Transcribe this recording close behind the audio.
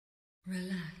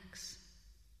Relax.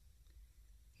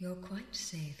 You're quite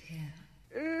safe here.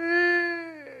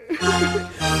 Good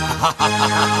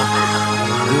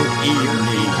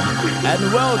evening,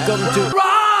 and welcome to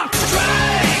Rock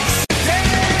Strikes!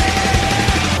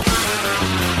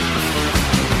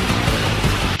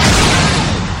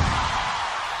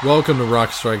 Welcome to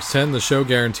Rock Strikes 10, the show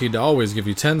guaranteed to always give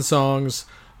you 10 songs,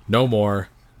 no more,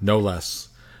 no less.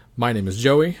 My name is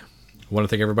Joey. I want to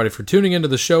thank everybody for tuning into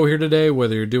the show here today,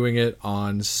 whether you're doing it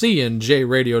on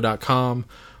cnjradio.com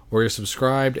or you're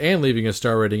subscribed and leaving a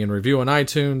star rating and review on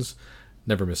iTunes,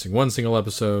 never missing one single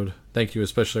episode. Thank you,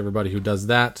 especially everybody who does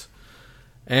that.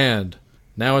 And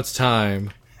now it's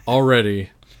time,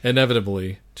 already,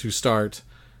 inevitably, to start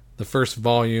the first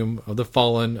volume of The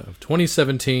Fallen of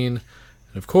 2017.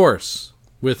 And of course,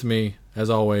 with me, as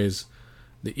always,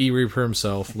 the E-Reaper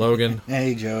himself, Logan.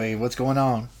 Hey, Joey, what's going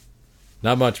on?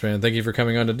 Not much, man. Thank you for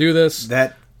coming on to do this.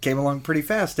 That came along pretty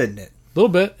fast, didn't it? A little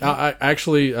bit. I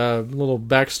actually, a little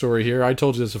backstory here. I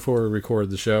told you this before we recorded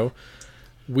the show.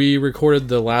 We recorded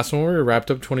the last one. We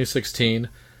wrapped up 2016.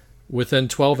 Within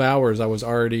 12 hours, I was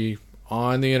already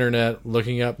on the internet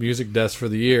looking up music deaths for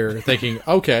the year, thinking,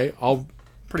 okay, I'll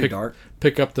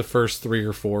pick up the first 3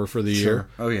 or 4 for the year.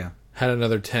 Oh, yeah. Had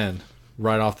another 10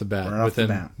 right off the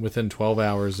bat, within 12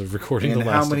 hours of recording and the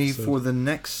last how many episode. for the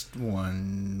next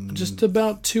one? Just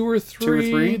about 2 or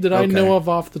 3 that I know of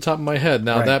off the top of my head.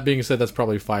 Now, that being said, that's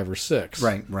probably 5 or 6.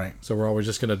 Right. So we're always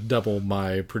just going to double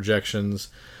my projections.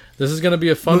 This is going to be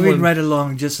a fun one. Moving right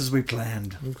along just as we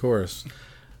planned. Of course.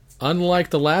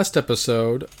 Unlike the last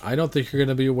episode, I don't think you're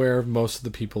going to be aware of most of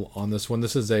the people on this one.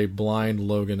 This is a blind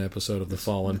Logan episode of The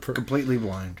Fallen. Completely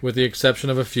blind. With the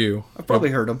exception of a few. I've probably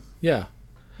heard them. Yeah.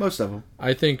 Most of them.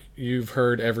 I think you've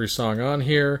heard every song on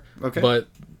here. Okay. But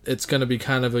it's going to be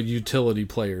kind of a utility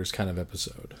players kind of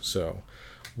episode. So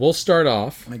we'll start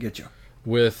off. I get you.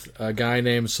 With a guy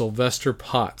named Sylvester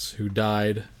Potts, who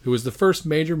was the first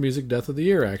major music death of the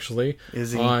year, actually.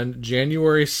 Is he? On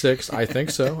January 6th. I think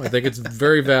so. I think it's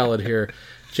very valid here.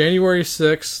 January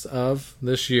 6th of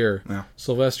this year,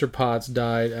 Sylvester Potts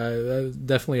died,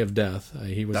 definitely of death.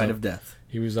 He was of death.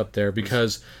 He was up there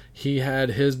because he had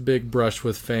his big brush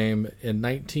with fame in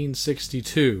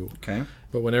 1962. Okay.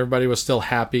 But when everybody was still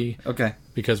happy,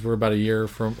 because we're about a year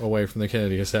away from the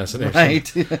Kennedy assassination,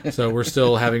 right? So we're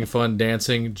still having fun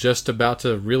dancing, just about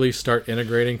to really start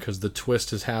integrating because the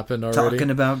twist has happened already. Talking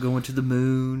about going to the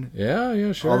moon.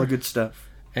 Yeah, sure. All the good stuff.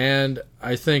 And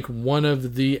I think one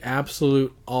of the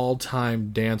absolute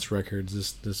all-time dance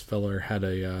records this feller had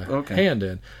a hand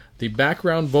in. The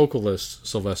background vocalist,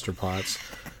 Sylvester Potts.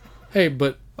 Hey,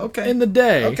 but in the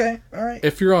day, all right.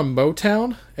 If you're on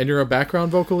Motown and you're a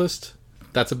background vocalist,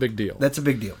 that's a big deal. That's a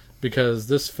big deal. Because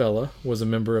this fella was a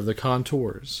member of the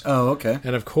Contours. Oh, okay.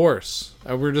 And of course,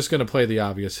 we're just going to play the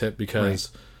obvious hit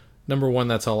because, number one,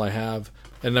 that's all I have.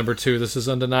 And number two, this is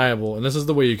undeniable. And this is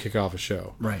the way you kick off a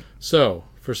show. Right. So,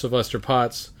 for Sylvester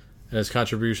Potts and his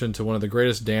contribution to one of the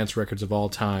greatest dance records of all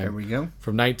time. There we go.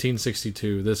 From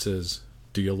 1962, this is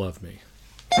Do You Love Me?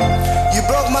 You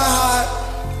broke my heart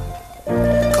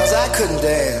because I couldn't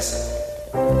dance.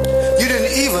 You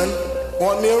didn't even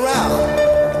want me around.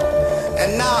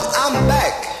 And now I'm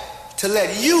back to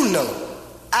let you know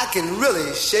I can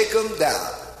really shake 'em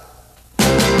down. Do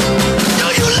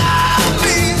you love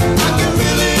me? I can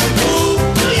really move.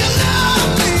 Do you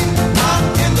love me? I'm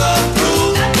in the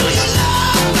groove. Do you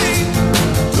love me?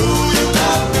 Do you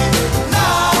love me?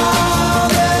 Now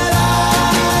that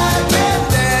I can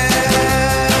dance.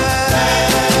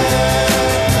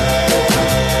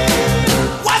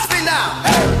 Watch me now.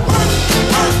 Hey,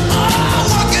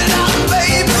 work it out,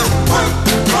 baby. Work.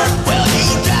 Well, you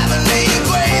driving me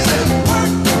crazy.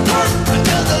 Work.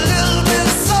 Just a little bit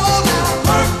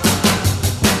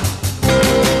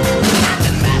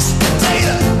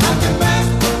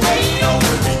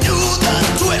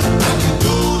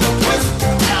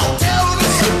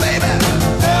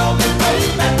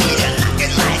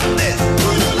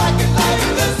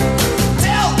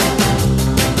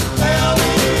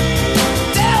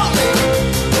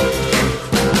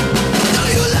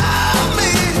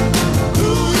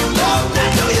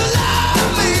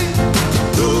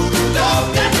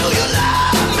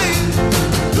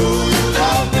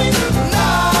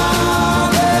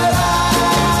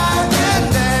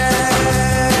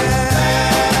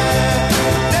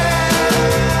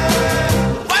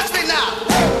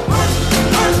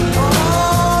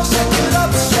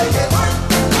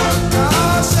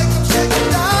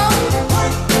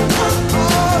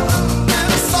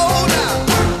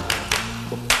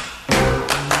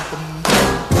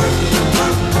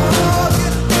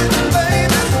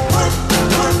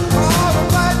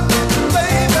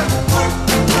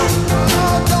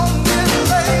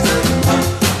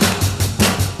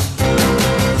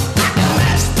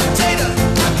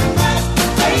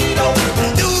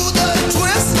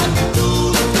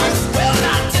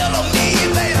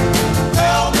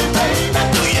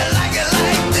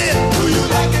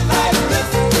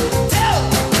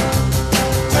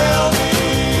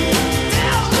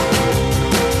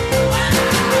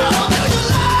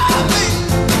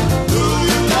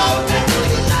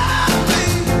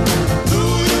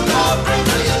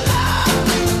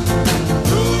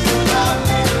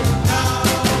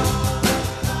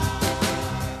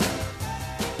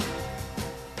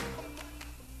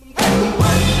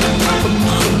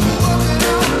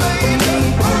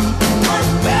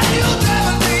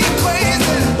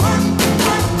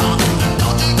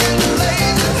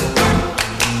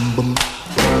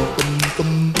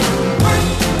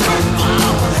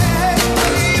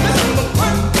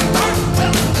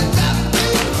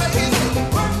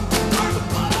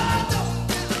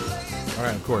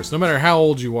course. No matter how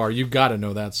old you are, you've got to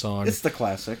know that song. It's the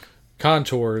classic.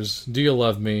 Contours, Do You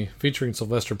Love Me, featuring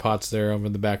Sylvester Potts there over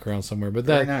in the background somewhere. But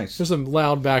Very nice. There's some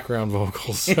loud background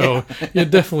vocals, so you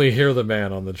definitely hear the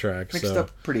man on the track. Mixed so.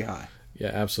 up pretty high. Yeah,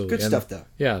 absolutely. Good stuff, though.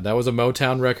 Yeah, that was a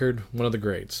Motown record, one of the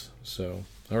greats. So,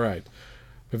 all right.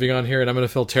 Moving on here, and I'm going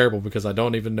to feel terrible because I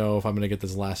don't even know if I'm going to get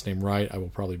this last name right. I will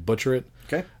probably butcher it.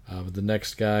 Okay. But the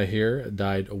next guy here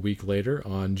died a week later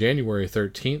on January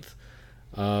 13th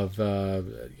of,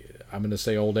 I'm going to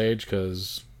say old age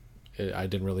because I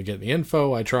didn't really get the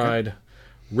info. I tried. Okay.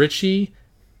 Richie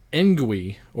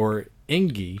Ngui, or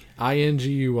Ingi,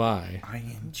 I-N-G-U-I.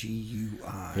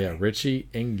 I-N-G-U-I. Yeah, Richie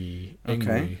Ngui.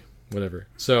 Okay. Whatever.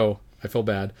 So, I feel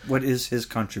bad. What is his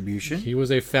contribution? He was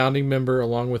a founding member,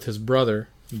 along with his brother,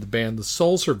 in the band The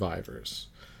Soul Survivors,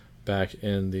 back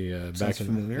in the Sounds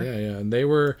familiar. Yeah, and they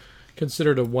were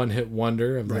considered a one-hit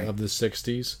wonder of Right. the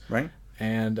 '60s. Right.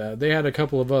 And they had a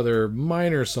couple of other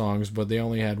minor songs, but they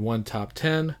only had one top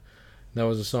 10. That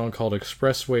was a song called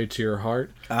 "Expressway to Your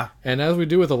Heart." And as we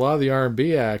do with a lot of the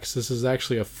R&B acts, this is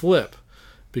actually a flip,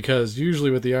 because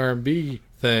usually with the R&B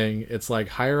thing, it's like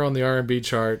higher on the R&B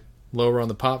chart, lower on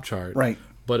the pop chart. Right.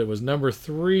 But it was number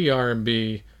 3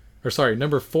 R&B, or sorry,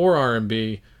 number 4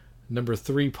 R&B, number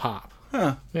 3 pop.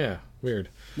 Huh. Yeah, weird.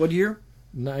 What year?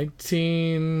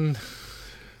 19...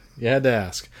 You had to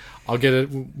ask. I'll get it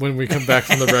when we come back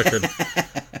from the record.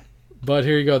 But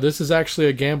here you go. This is actually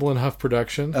a Gamble and Huff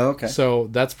production. Oh, okay. So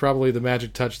that's probably the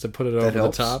magic touch to put it over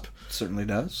helps. the top. Certainly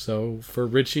does. So for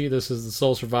Richie, this is the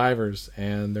Soul Survivors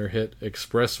and their hit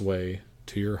 "Expressway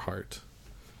to Your Heart."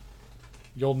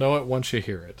 You'll know it once you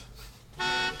hear it.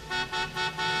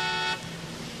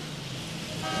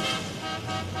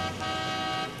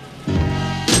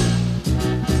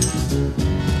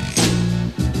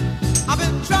 I've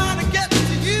been trying to get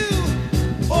to you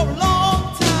for a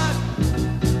long time,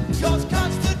 'cause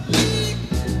constantly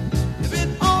you've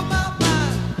been on my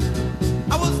mind.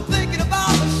 I was thinking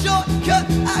about a shortcut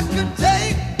I could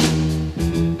take,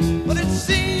 but it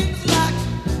seems like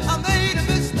I made a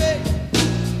mistake.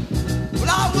 But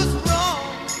I was wrong.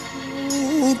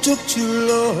 Ooh, took too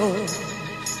long.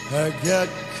 I got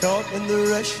caught in the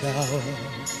rush hour.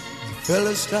 The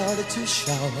fella started to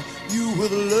shower you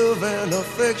with love and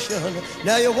affection.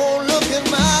 Now you won't look in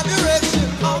my direction.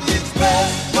 On the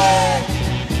expressway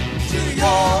to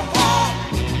your heart,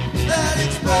 that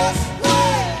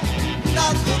expressway,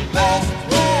 not the best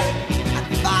way. I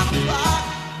can find a spot.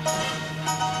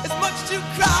 It's much too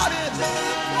crowded.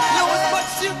 No, it's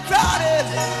much too crowded.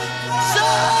 So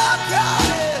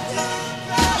crowded.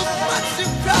 It's much too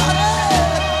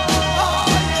crowded. Oh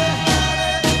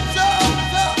yeah, so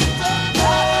crowded.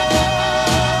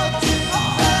 Too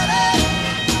crowded.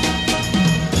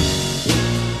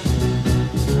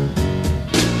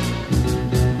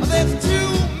 There's too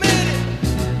many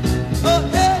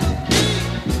ahead of me.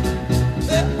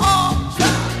 They're all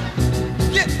trying to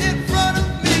get in front of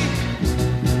me.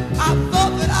 I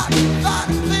thought that I could find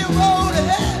a clear road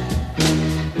ahead,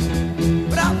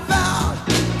 but I found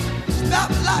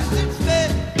stoplights instead.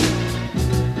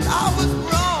 But I was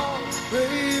wrong.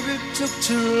 Baby, it took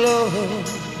too long.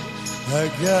 I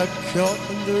got caught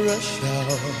in the rush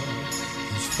hour.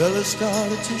 These fellas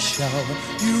started to shower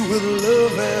you with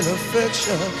love and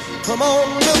affection. Come on,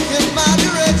 look in my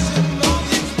direction. On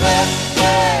the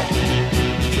expressway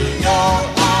to your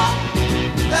heart,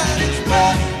 that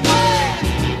expressway,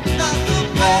 not the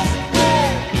best way.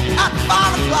 I can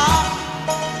find a spot.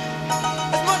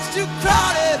 It's much too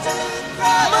crowded,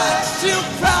 much too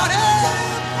crowded,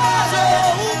 so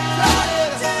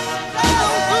crowded. No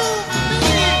room for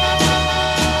me.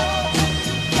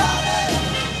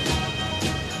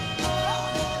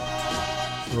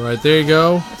 Right, there you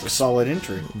go. It's a solid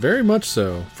entry. Very much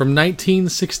so. From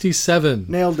 1967.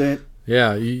 Nailed it.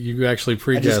 Yeah, you actually I just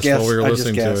pre-guessed guessed. while we were I just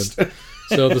listening to guessed. it.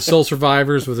 So the Soul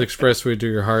Survivors with "Expressway to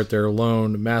Your Heart," their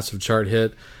lone massive chart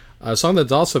hit. A song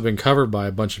that's also been covered by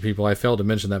a bunch of people. I failed to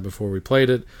mention that before we played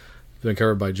it. It's been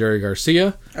covered by Jerry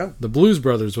Garcia. Oh. The Blues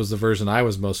Brothers was the version I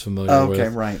was most familiar Oh, with. okay,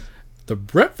 right. The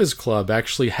Breakfast Club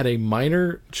actually had a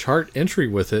minor chart entry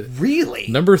with it. Really?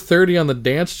 Number 30 on the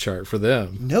dance chart for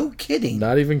them. No kidding.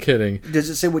 Not even kidding. Does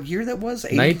it say what year that was?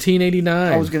 80?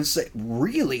 1989. I was going to say,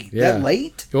 really? Yeah. That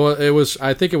late? Well, it was.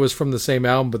 I think it was from the same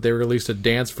album, but they released a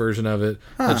dance version of it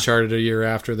that charted a year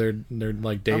after their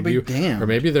like debut, damned. or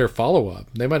maybe their follow up.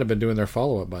 They might have been doing their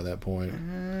follow up by that point.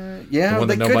 Yeah, The one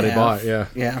they that nobody could have. bought. Yeah,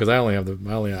 Yeah. Because I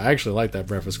actually like that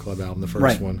Breakfast Club album, the first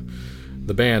Right. one,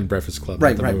 the band Breakfast Club,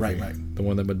 Right, not the right, movie. right, right. The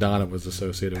one that Madonna was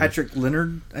associated Patrick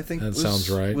Leonard, I think. That sounds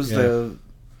right, Was yeah. the with.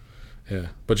 Yeah,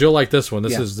 but you'll like this one.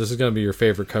 This Yeah. is going to be your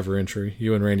favorite cover entry.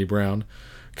 You and Randy Brown,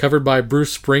 covered by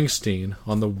Bruce Springsteen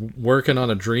on the Working on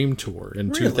a Dream tour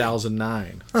in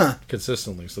 2009. Huh.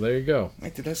 Consistently. So there you go.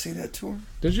 Wait, did I see that tour?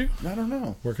 Did you? I don't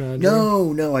know. Working on a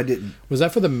Dream? No, I didn't. Was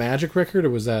that for the Magic record, or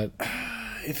was that...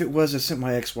 If it was, I sent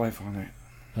my ex-wife on it.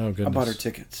 Oh, goodness. I bought her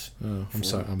tickets. Oh, I'm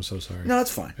sorry. I'm so sorry. No,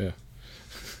 it's fine. Yeah.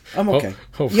 I'm okay.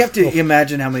 You have to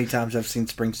imagine how many times I've seen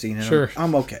Springsteen. And Sure.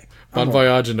 I'm okay. Bon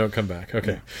voyage and don't come back.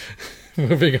 Okay.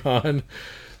 Moving on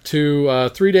to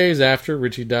 3 days after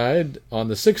Richie died, on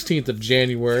the 16th of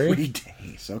January. 3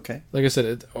 days, okay. Like I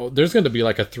said, there's going to be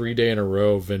like a 3 day in a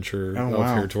row venture Oh, up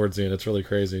wow. here towards the end. It's really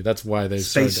crazy. That's why they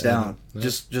Spaced started out. Yeah.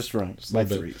 Just right. a By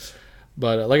little bit. threes.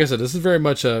 But like I said, this is very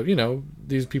much a,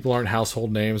 these people aren't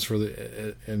household names for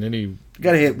in any. You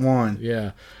got to hit one.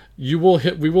 Yeah. We will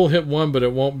hit one, but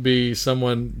it won't be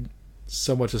someone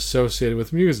so much associated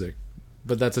with music.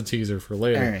 But that's a teaser for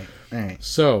later. All right.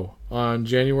 So, on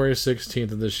January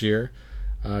 16th of this year,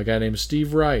 a guy named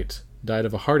Steve Wright died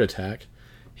of a heart attack.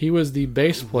 He was the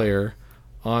bass player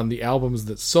on the albums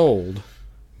that sold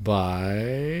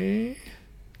by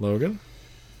Logan.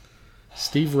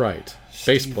 Steve Wright,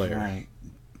 bass player. Right.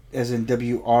 As in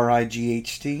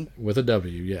W-R-I-G-H-T? With a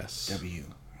W, yes. W.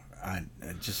 I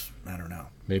don't know.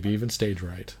 Maybe even stage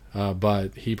right.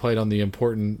 But he played on the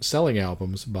important selling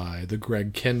albums by the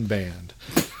Greg Kihn Band.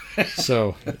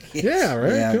 So, yeah,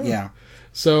 right? Yeah, Cool. yeah.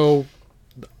 So,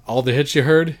 all the hits you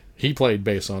heard, he played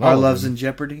bass on all Our of Love's them. in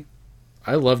Jeopardy?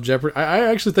 I love Jeopardy. I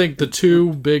actually think the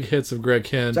two big hits of Greg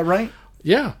Kihn... Is that right?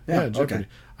 Yeah, Yeah, Jeopardy. okay.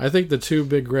 I think the two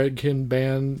big Greg Kihn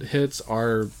Band hits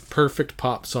are perfect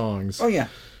pop songs. Oh, yeah.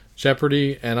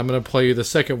 Jeopardy, and I'm going to play you the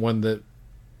second one that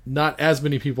not as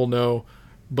many people know,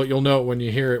 but you'll know it when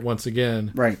you hear it once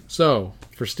again. Right. So,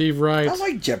 for Steve Wright... I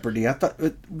like Jeopardy. I thought...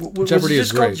 was Jeopardy it is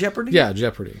just great. called Jeopardy? Yeah,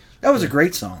 Jeopardy. That was a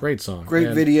great song. Great song. Great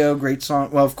And- video, great song.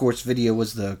 Well, of course, video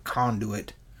was the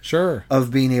conduit Sure.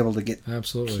 of being able to get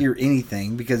Absolutely. hear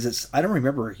anything, because I don't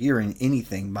remember hearing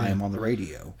anything by him on the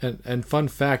radio. And fun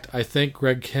fact, I think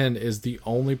Greg Kihn is the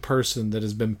only person that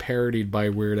has been parodied by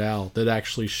Weird Al that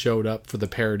actually showed up for the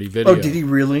parody video. Oh, did he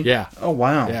really? Yeah. Oh,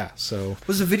 wow. Yeah, so...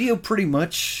 Was the video pretty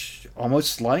much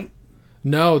almost like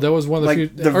No, that was one of the few...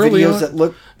 the early videos on- that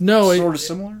look No, sort of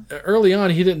similar? Early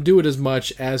on, he didn't do it as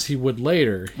much as he would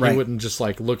later. Right. He wouldn't just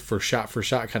like look for shot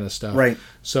kind of stuff. Right.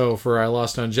 So for I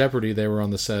Lost on Jeopardy, they were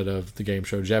on the set of the game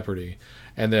show Jeopardy,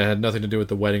 and that had nothing to do with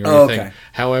the wedding or Oh, anything. okay.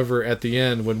 However, at the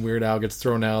end, when Weird Al gets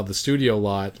thrown out of the studio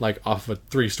lot, like off a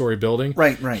 3-story building,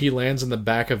 Right. he lands in the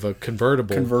back of a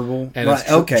convertible. Right, And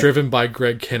it's okay. driven by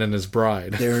Greg Kihn and his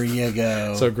bride. There you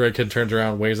go. So Greg Kihn turns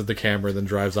around, waves at the camera, then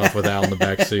drives off with Al in the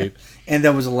back seat. And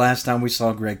that was the last time we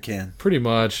saw Greg Kihn. Pretty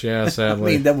much, yeah, I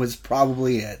sadly. mean, that was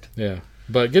probably it. Yeah.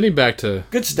 But getting back to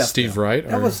Good stuff. Steve though. Wright.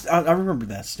 I remember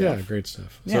that stuff. Yeah, great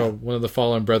stuff. Yeah. So one of the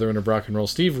fallen brethren of rock and roll,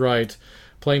 Steve Wright,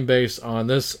 playing bass on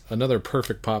this, another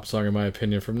perfect pop song in my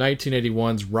opinion, from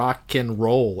 1981's Rock and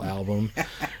Roll album.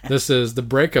 This is the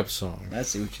breakup song. I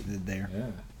see what you did there.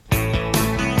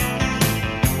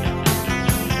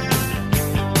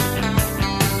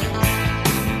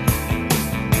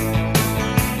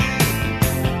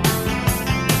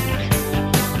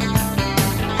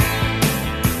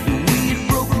 We'd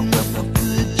broken up for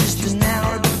good just an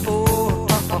hour before.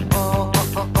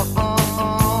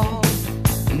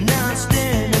 Now I'm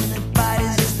staring at the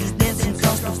bodies as they're dancing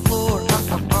across the floor.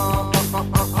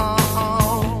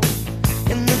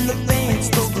 And then the band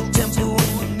stole the tempo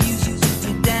and the music took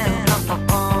me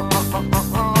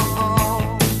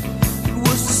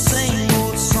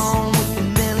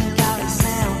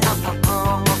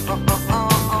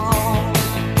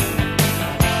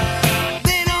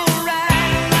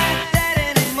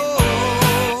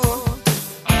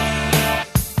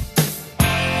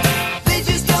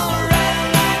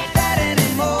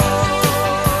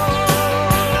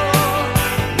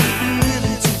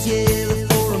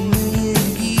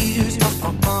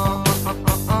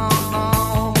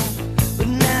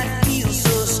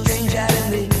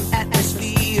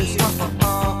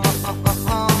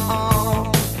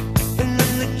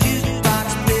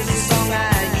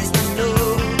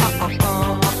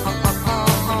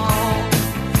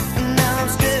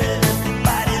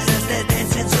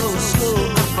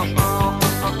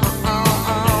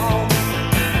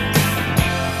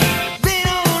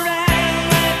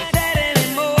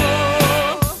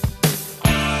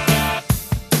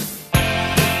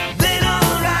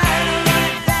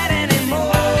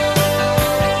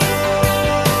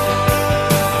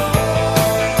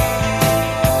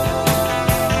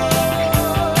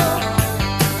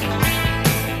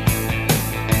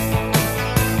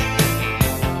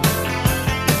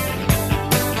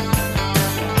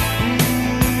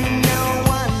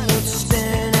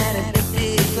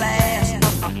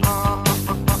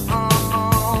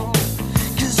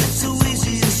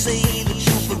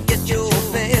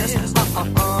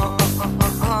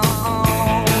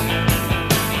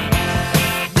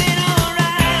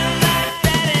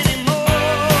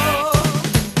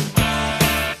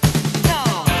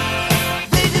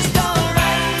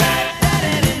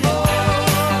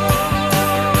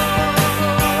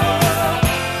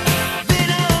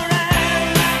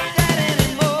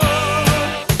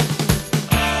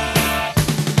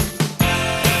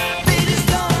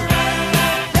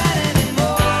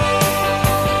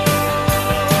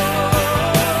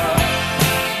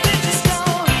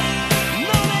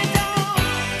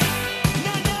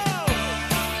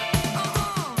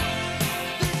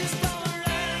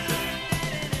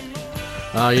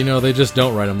They just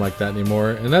don't write them like that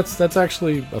anymore, and that's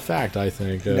actually a fact, I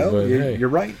think. You're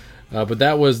right. But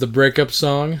that was the breakup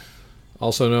song,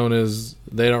 also known as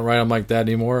 "They Don't Write Them Like That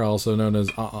Anymore," also known as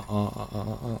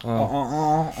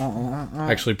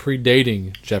actually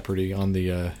predating Jeopardy on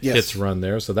the hits run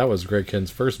there. So that was Greg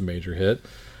Kihn's first major hit.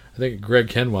 I think Greg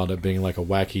Kihn wound up being like a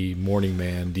wacky morning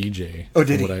man DJ. Oh,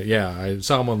 did he? I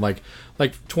saw him on like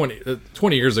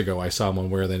 20 years ago. I saw him on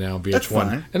Where Are They Now on VH1, that's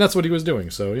fine. And that's what he was doing.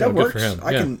 So that works. Good for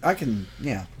him. I can.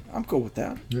 I'm cool with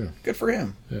that. Yeah, good for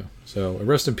him. Yeah. So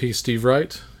rest in peace, Steve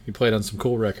Wright. He played on some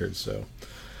cool records. So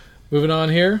moving on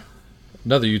here,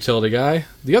 another utility guy,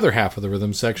 the other half of the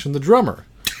rhythm section, the drummer,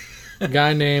 a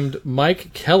guy named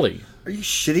Mike Kelly. Are you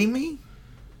shitting me?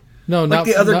 No, not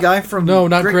the other guy from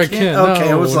Greg Kihn. Okay,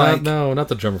 no, I was like, not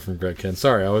the drummer from Greg Kihn.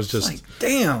 Sorry, I was just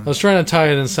damn. I was trying to tie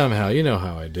it in somehow. You know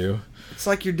how I do. It's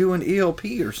like you're doing ELP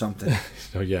or something.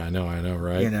 Oh yeah, I know,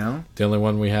 right? The only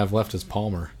one we have left is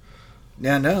Palmer.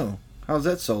 Yeah, I know. How's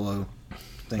that solo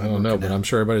thing? I don't know, but I'm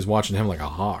sure everybody's watching him like a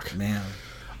hawk. Man.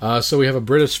 So we have a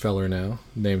British feller now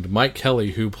named Mike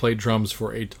Kelly who played drums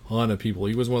for a ton of people.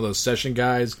 He was one of those session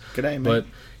guys. Good day, man. But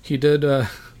he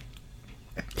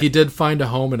did find a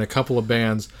home in a couple of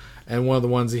bands, and one of the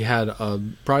ones he had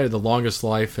probably the longest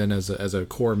life in as a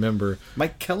core member.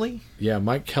 Mike Kelly? Yeah,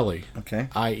 Mike Kelly. Okay.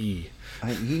 I.E.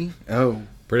 I.E.? Oh.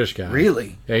 British guy.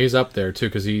 Really? Yeah, he's up there too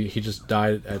because he just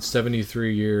died at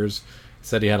 73 years.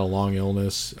 Said he had a long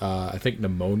illness. I think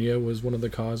pneumonia was one of the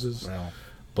causes. Wow.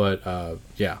 But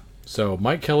yeah, so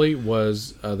Mike Kelly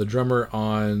was the drummer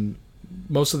on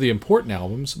most of the important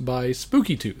albums by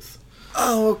Spooky Tooth.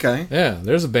 Oh, okay. Yeah,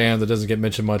 there's a band that doesn't get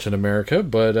mentioned much in America,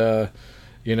 but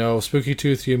Spooky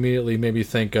Tooth, you immediately maybe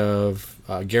think of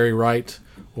Gary Wright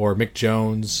or Mick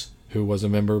Jones, who was a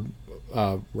member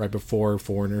right before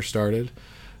Foreigner started.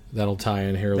 That'll tie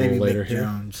in here a little later. Mick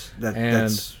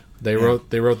Jones. They wrote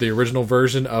the original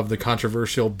version of the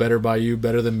controversial "Better by You,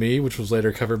 Better Than Me," which was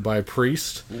later covered by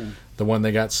Priest, the one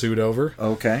they got sued over.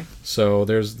 Okay. So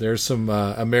there's some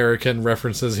American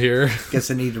references here.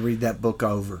 Guess I need to read that book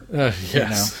over.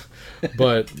 Yes.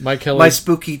 But Mike Kelly, my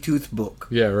Spooky Tooth book.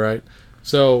 Yeah, right.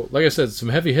 So, like I said, some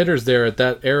heavy hitters there at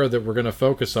that era that we're going to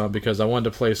focus on because I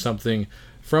wanted to play something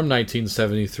from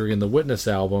 1973 in the Witness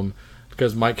album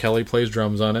because Mike Kelly plays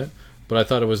drums on it. But I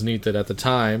thought it was neat that at the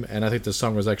time, and I think the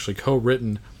song was actually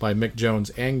co-written by Mick Jones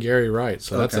and Gary Wright.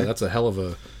 So that's a hell of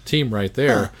a team right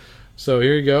there. Huh. So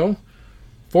here you go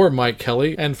for Mike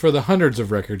Kelly and for the hundreds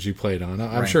of records you played on.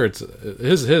 I'm sure it's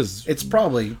his. It's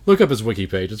probably look up his wiki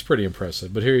page. It's pretty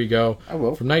impressive. But here you go. I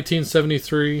will. From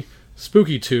 1973,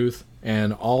 Spooky Tooth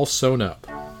and All Sewn Up.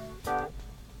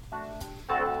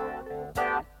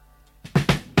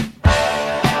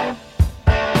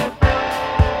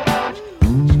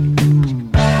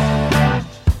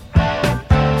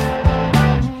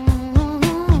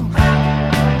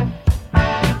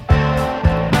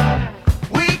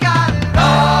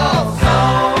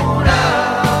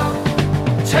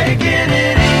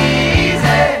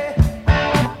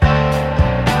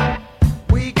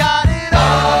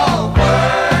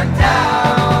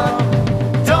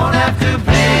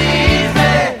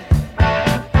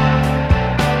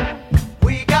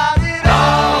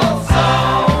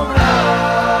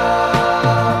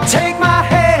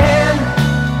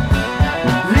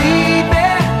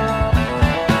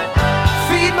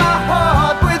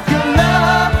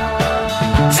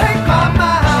 Take my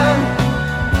mind,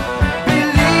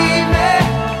 believe me.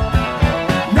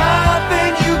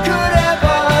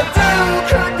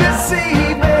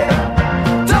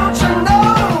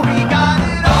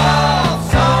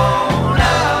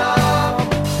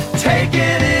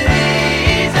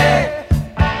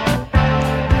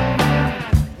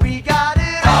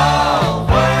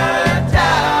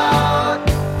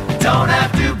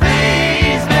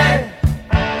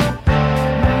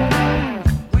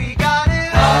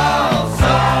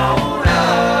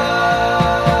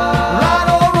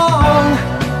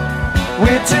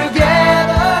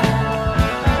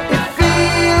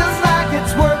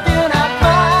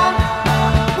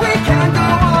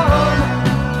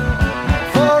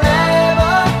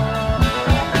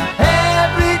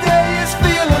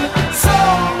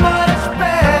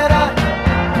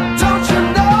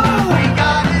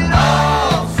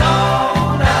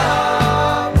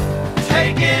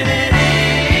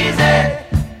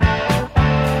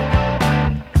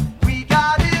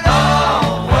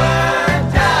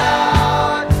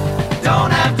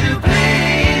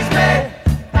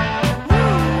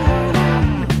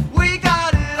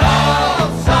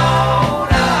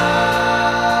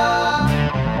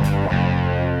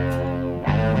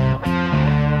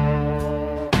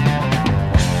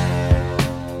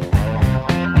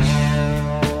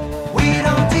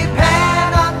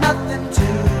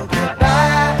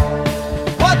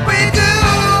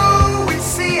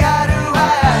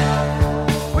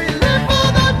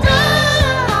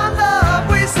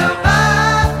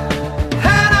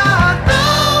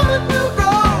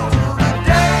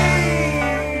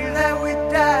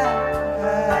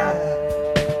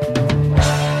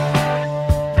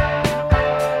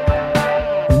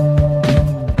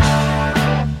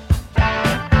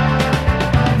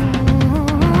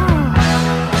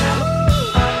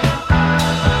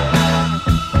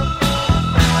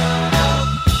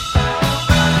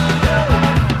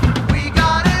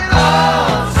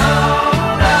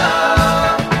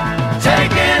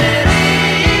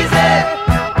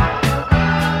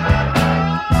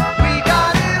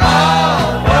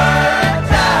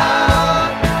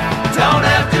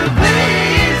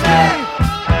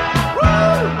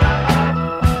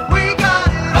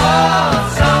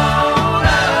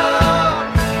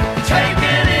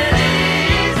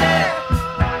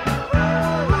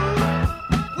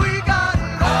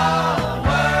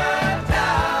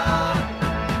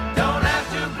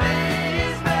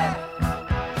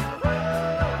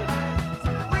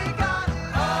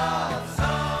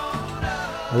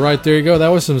 All right, there you go. That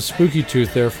was some Spooky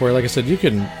Tooth there for you. Like I said, you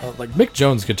can like Mick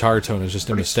Jones' guitar tone is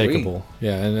just unmistakable. Sweet.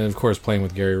 Yeah, and then of course playing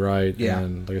with Gary Wright. Yeah.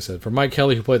 And like I said, for Mike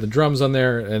Kelly who played the drums on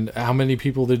there, and how many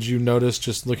people did you notice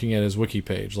just looking at his wiki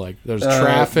page? Like there's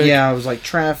Traffic. Yeah, it was like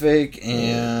Traffic,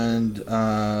 and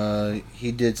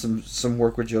he did some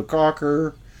work with Joe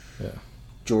Cocker. Yeah.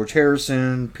 George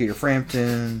Harrison, Peter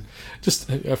Frampton. Just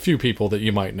a few people that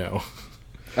you might know.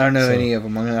 I don't know any of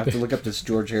them. I'm going to have to look up this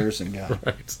George Harrison guy.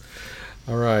 Right.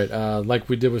 All right. Like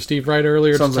we did with Steve Wright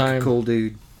earlier. Sounds like a cool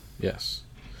dude. Yes.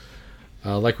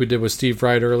 Like we did with Steve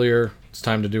Wright earlier, it's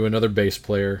time to do another bass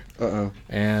player. Uh-oh.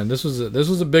 And this was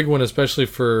a big one, especially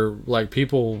for like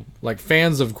people, like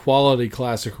fans of quality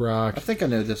classic rock. I think I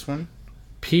know this one.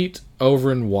 Pete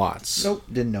Overend Watts. Nope,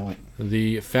 didn't know it.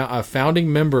 The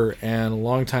founding member and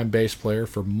longtime bass player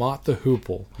for Mott the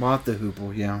Hoople. Mott the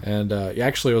Hoople, yeah. And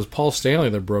actually, it was Paul Stanley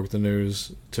that broke the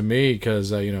news to me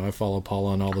because I follow Paul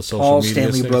on all the social Paul media.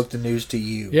 Stanley things. broke the news to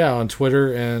you. Yeah, on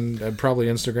Twitter and probably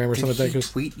Instagram or something like that. Did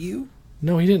he tweet you?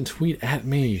 No, he didn't tweet at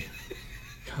me.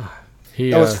 God,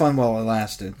 that was fun while it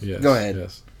lasted. Yes, Go ahead.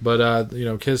 Yes, but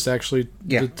Kiss actually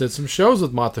did some shows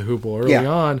with Mott the Hoople early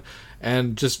on,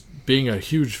 and just being a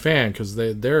huge fan because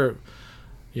they're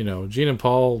Gene and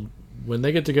Paul, when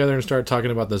they get together and start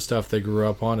talking about the stuff they grew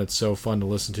up on, it's so fun to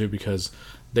listen to because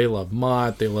they love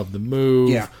Mott, they love The Move.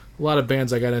 Yeah. A lot of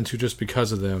bands I got into just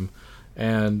because of them.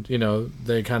 And,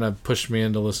 they kind of pushed me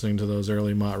into listening to those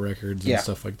early Mott records and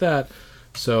stuff like that.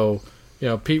 So,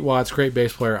 Pete Watts, great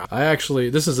bass player.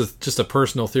 This is just a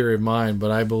personal theory of mine,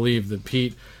 but I believe that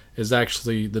Pete is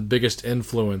actually the biggest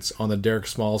influence on the Derek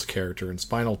Smalls character in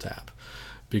Spinal Tap.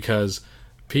 Because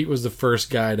Pete was the first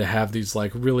guy to have these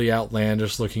like really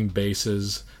outlandish looking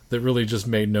basses that really just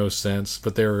made no sense,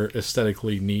 but they were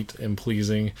aesthetically neat and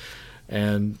pleasing.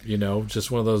 And,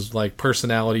 just one of those like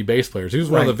personality bass players. He was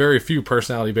one of the very few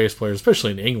personality bass players,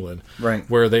 especially in England,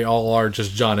 where they all are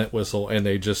just John Entwistle and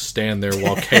they just stand there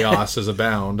while chaos is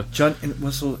abound. John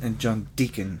Entwistle and John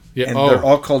Deacon. Yeah, and they're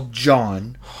all called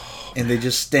John, and they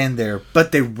just stand there,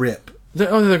 but they rip.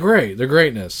 They're great. They're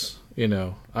greatness.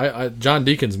 John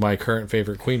Deacon's my current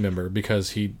favorite Queen member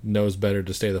because he knows better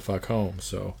to stay the fuck home.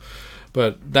 So,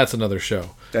 but that's another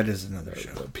show. That is another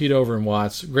show. Pete Overend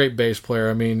Watts, great bass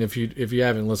player. I mean, if you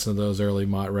haven't listened to those early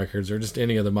Mott records or just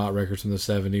any of the Mott records from the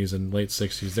 70s and late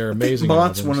 60s, they're amazing.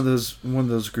 Mott's one of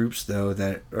those groups though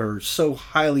that are so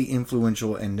highly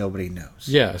influential and nobody knows.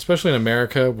 Yeah, especially in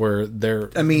America where they're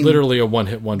literally a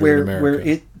one-hit wonder in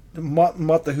America. Mott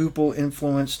the Hoople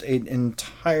influenced an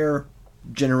entire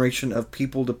generation of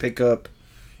people to pick up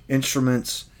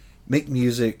instruments, make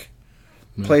music,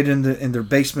 play it in their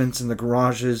basements and the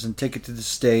garages, and take it to the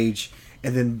stage.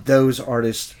 And then those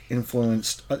artists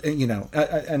influenced,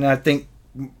 and I think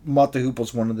Mott the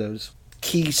Hoople's one of those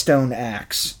keystone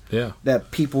acts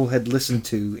that people had listened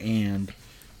to, and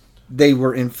they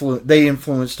were they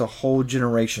influenced a whole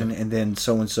generation, and then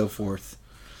so on and so forth.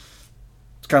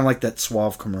 It's kind of like that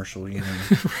Suave commercial,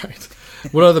 Right.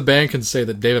 What other band can say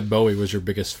that David Bowie was your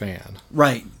biggest fan?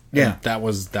 Right. Yeah. And that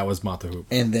was Mott the Hoople.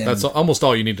 And then that's almost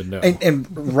all you need to know.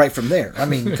 And right from there. I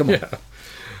mean, come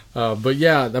on. But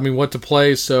yeah, what to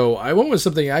play? So I went with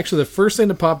something. Actually, the first thing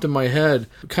that popped in my head,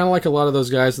 kind of like a lot of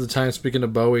those guys at the time. Speaking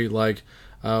of Bowie, like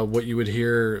what you would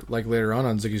hear like later on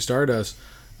Ziggy Stardust,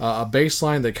 a bass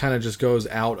line that kind of just goes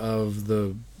out of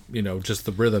the just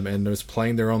the rhythm and is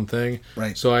playing their own thing.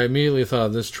 Right. So I immediately thought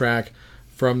of this track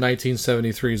from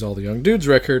 1973's All the Young Dudes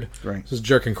record. Right. This is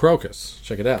Jerkin' Crocus.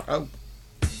 Check it out. Oh.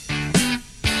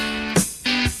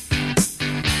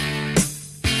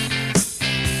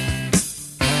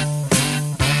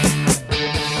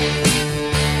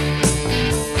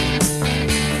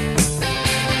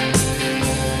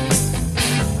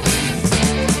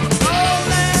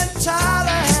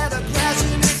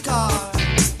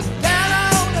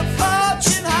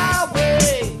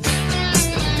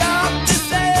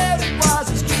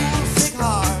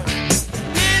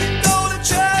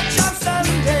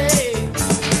 Sunday.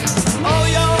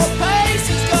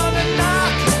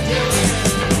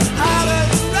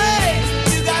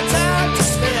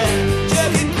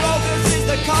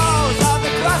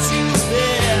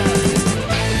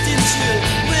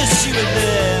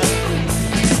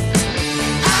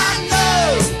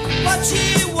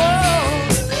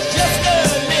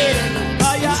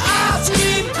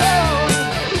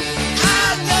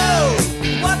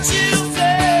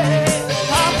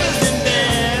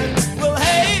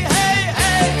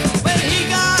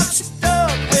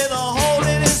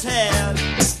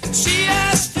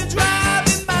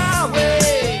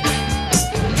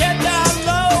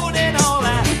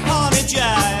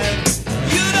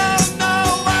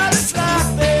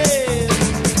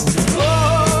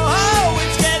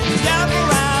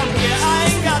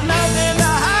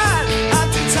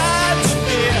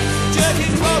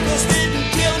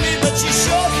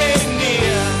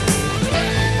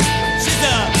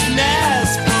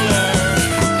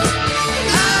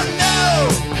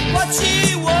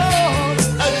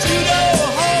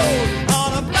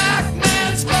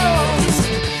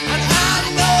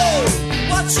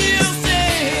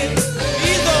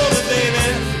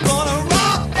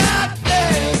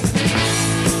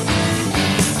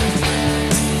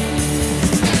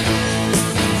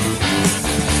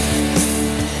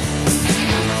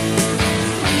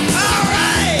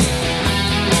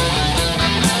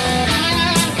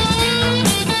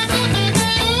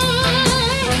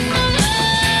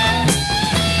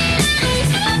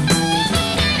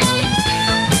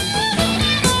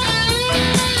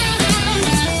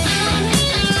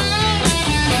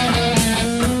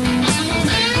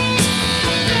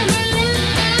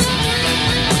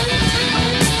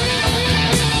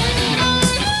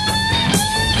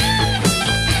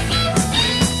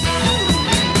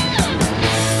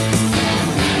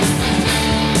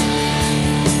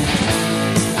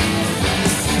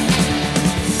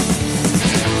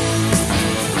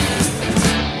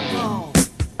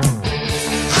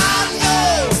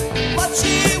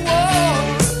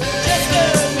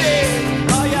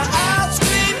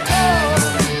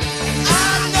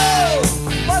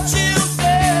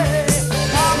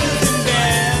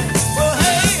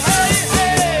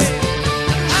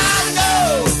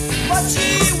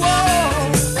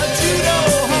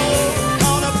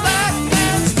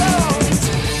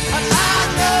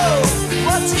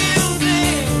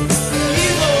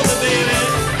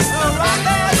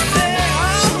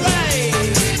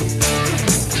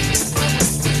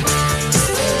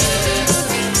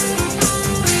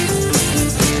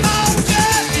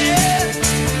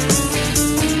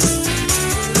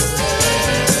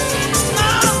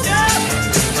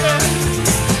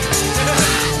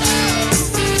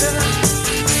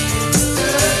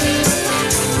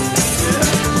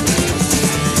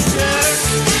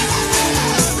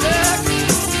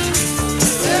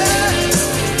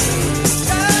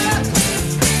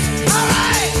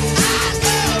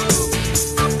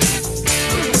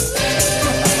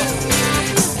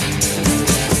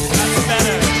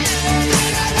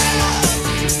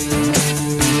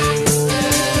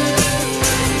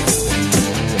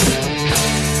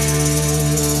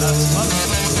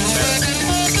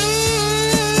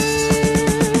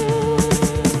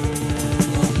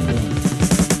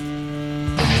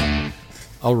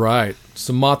 All right.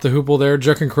 Some Mott the Hoople there,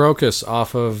 Jerk and Crocus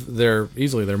off of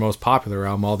easily their most popular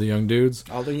album, All the Young Dudes.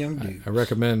 All the Young Dudes. I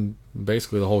recommend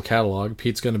basically the whole catalog.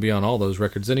 Pete's going to be on all those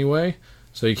records anyway,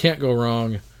 so you can't go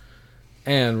wrong.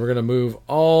 And we're going to move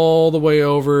all the way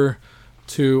over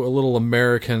to a little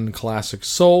American classic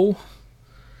soul,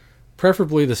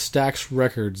 preferably the Stax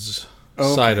Records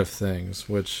side of things,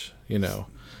 which, you know,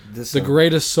 the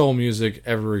greatest soul music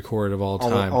ever recorded of all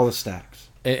time. All the Stax.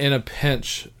 In a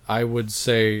pinch, I would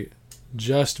say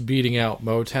just beating out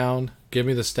Motown. Give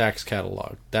me the Stax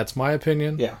catalog. That's my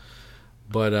opinion. Yeah.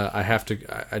 But I have to.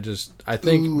 I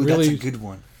think Ooh, really that's a good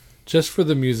one. Just for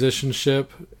the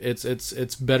musicianship,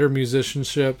 it's better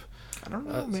musicianship. I don't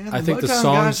know, man. I think the Motown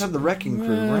songs guys have the Wrecking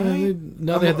Crew, right?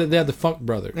 No, they had the Funk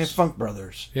Brothers. They have Funk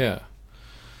Brothers. Yeah.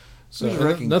 So Who's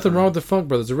Wrecking nothing Crew? wrong with the Funk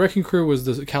Brothers. The Wrecking Crew was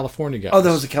the California guys. Oh,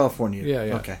 that was the California.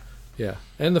 Yeah. Okay. Yeah,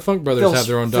 and the Funk Brothers have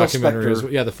their own Phil documentaries.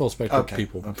 Spector. Yeah, the Full Spectrum Okay,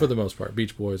 people okay. for the most part,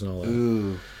 Beach Boys and all that.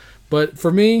 Ooh. But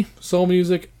for me, soul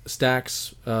music,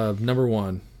 Stax, number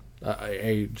one.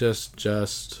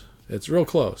 It's real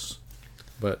close.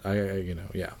 But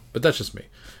but that's just me.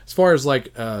 As far as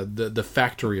like the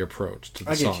factory approach to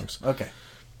the songs, Okay.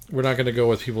 we're not going to go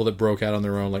with people that broke out on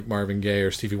their own, like Marvin Gaye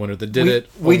or Stevie Wonder, that did it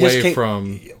we just away came-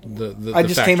 from the. I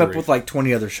just came up factory. with like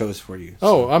 20 other shows for you.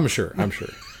 Oh, I'm sure.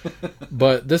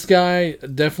 But this guy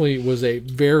definitely was a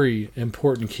very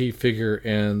important key figure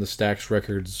in the Stax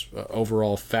Records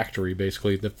overall factory,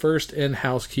 basically. The first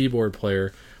in-house keyboard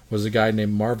player was a guy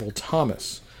named Marvel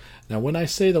Thomas. Now, when I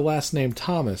say the last name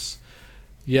Thomas,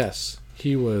 yes,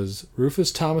 he was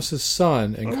Rufus Thomas's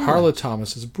son and Carla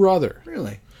Thomas's brother.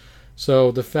 Really?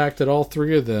 So the fact that all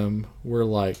three of them were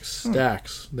like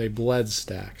Stax, they bled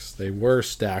Stax. They were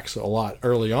Stax a lot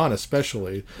early on,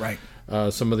 especially. Right.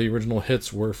 Some of the original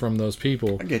hits were from those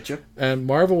people. I get you. And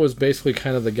Marvel was basically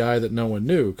kind of the guy that no one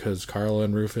knew because Carla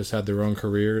and Rufus had their own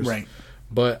careers. Right.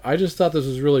 But I just thought this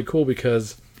was really cool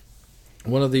because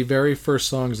one of the very first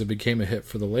songs that became a hit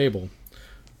for the label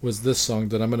was this song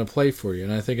that I'm going to play for you.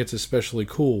 And I think it's especially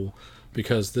cool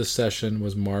because this session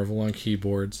was Marvel on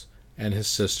keyboards and his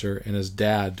sister and his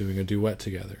dad doing a duet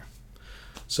together.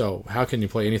 So how can you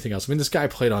play anything else? I mean, this guy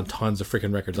played on tons of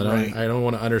freaking records. I don't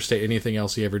want to understate anything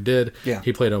else he ever did. Yeah.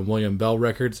 He played on William Bell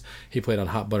records. He played on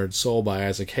Hot Buttered Soul by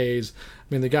Isaac Hayes. I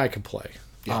mean, the guy could play,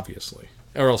 obviously.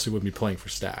 Or else he wouldn't be playing for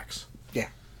Stax. Yeah.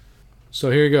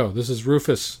 So here you go. This is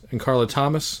Rufus and Carla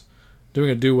Thomas doing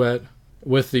a duet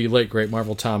with the late, great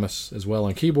Marvel Thomas as well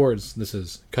on keyboards. This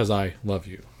is 'Cause I Love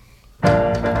You.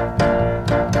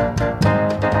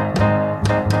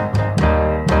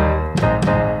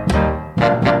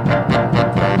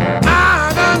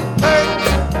 I done hurt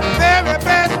the very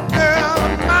best girl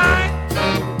of mine.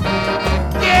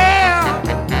 Yeah,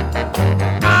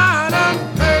 I done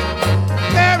hurt the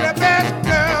very best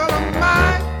girl of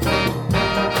mine.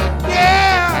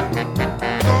 Yeah,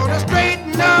 gonna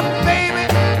straighten up, baby.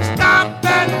 Stop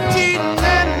that cheating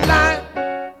and lying.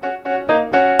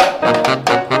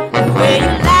 Well, you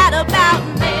lied about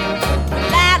me, you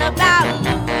lied about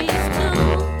Louise too.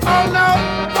 Oh no,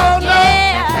 oh no.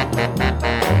 Yeah,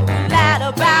 you lied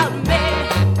about me,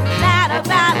 you lied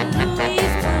about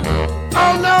Louise too.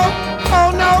 Oh no, oh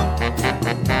no.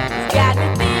 You got me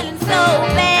feeling so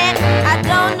bad, I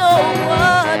don't know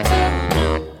what to do.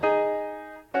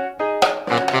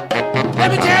 Let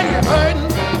me tell you, hurting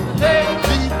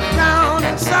deep down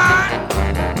inside,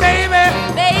 baby.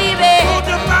 Baby, Hold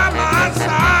you by my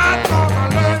side, 'cause I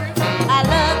love you, I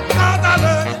love you, 'cause I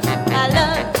love you, I love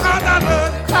you, 'cause I love you,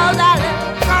 'cause I love you,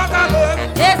 'cause I love you,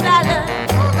 yes I love you.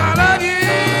 'cause I love you,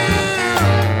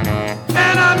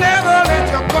 and I'll never let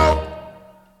you go.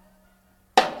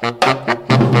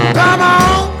 Come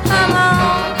on, Come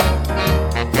on,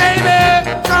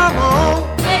 baby, come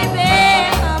on. baby,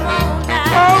 come on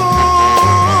now. Oh,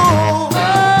 Oh,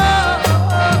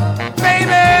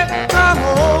 baby, come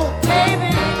on.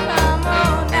 baby, come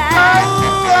on now. Oh,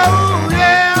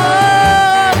 yeah. Oh,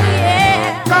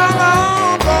 yeah. Come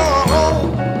on, go home.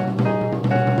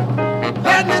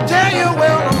 Let me tell you,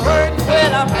 well, I'm hurting.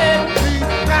 Well, I'm hurt, Deep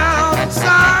down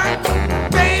inside,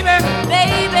 baby.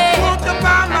 baby. Won't you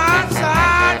by my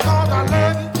side? 'Cause I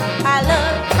love you. I love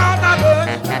you, 'Cause I love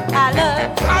you. I love you,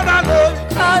 'Cause I love you.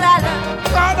 'cause I love you.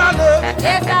 'Cause I love you.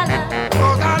 Yes, I love you.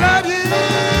 'Cause I love you.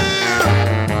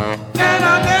 And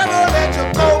I'll never let you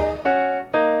go.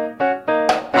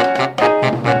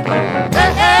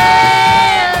 Hey,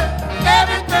 hey,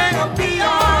 everything'll be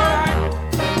alright.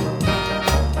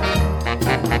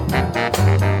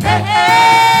 Hey,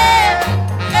 hey,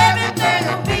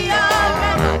 everything'll be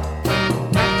alright.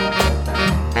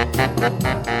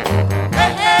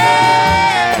 Hey,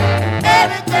 hey,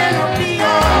 everything'll be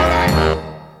alright.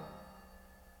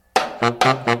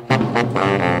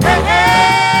 Hey,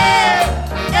 hey,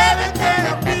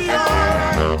 everything'll be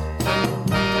alright.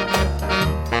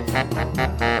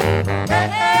 Hey,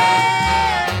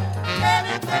 hey,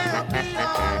 everything'll be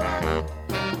alright.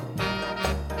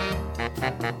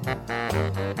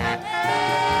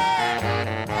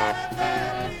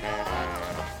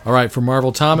 All right, for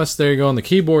Marvel Thomas, there you go on the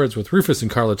keyboards with Rufus and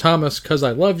Carla Thomas, 'Cause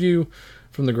I Love You,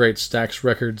 from the great Stax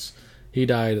Records. He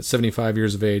died at 75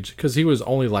 years of age because he was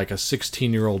only like a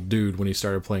 16-year-old dude when he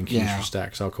started playing keys for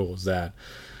Stax. How cool is that?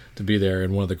 To be there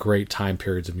in one of the great time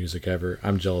periods of music ever.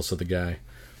 I'm jealous of the guy.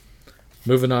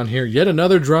 Moving on here, yet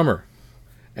another drummer.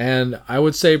 And I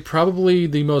would say probably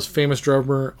the most famous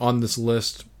drummer on this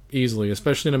list, easily,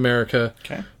 especially in America.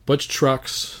 Okay. Butch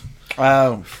Trucks.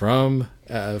 Oh. From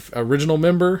original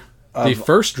member, the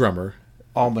first drummer.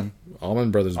 Allman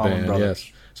Brothers Band, Brothers.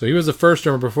 yes. So he was the first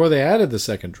drummer before they added the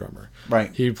second drummer.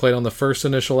 Right. He played on the first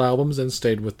initial albums and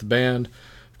stayed with the band,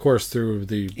 of course, through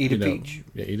the Eat a Peach.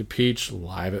 Yeah, Eat a Peach,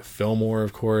 live at Fillmore,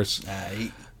 of course.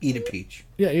 Eat a Peach.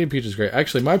 Yeah, Eat a Peach is great.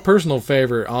 Actually, my personal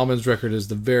favorite Allman's record is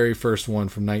the very first one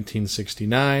from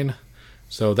 1969.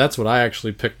 So that's what I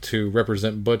actually picked to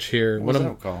represent Butch here. What's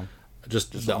that called?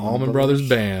 Just the Allman Brothers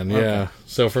Band, Okay. yeah.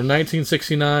 So from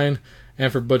 1969,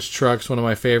 and for Butch Trucks, one of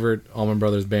my favorite Allman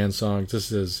Brothers Band songs,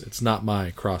 this is It's Not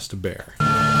My Cross to Bear.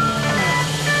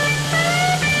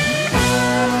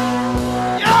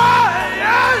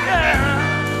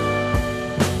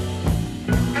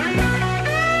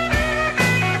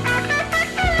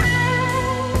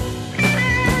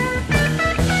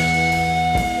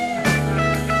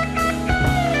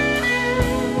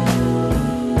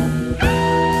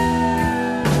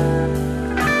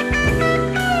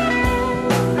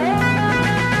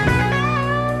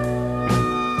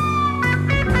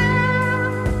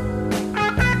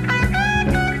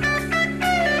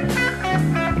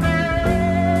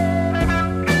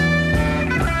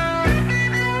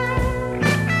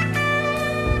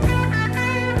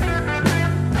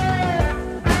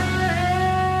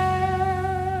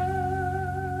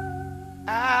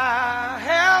 I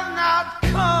have not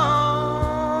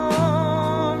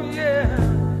come yet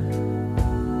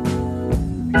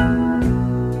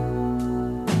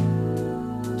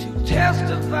to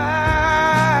testify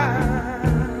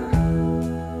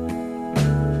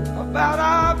about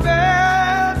our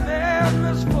bad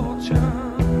misfortune.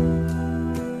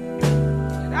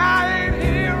 And I ain't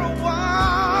here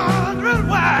wondering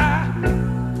why,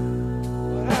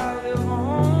 but I live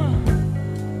on.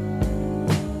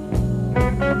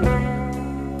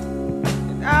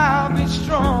 And I'll be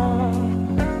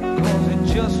strong, 'cause it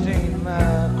just ain't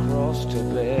my cross to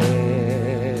bear.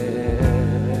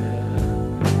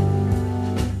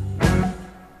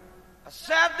 I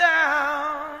sat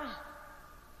down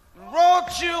and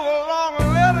wrote you a long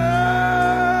letter.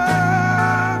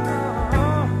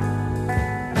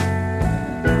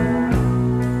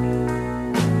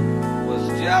 It was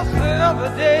just the other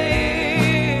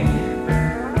day.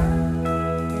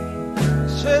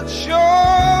 Said sure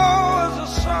as a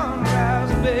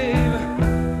sunrise, babe.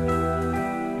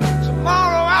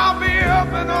 Tomorrow I'll be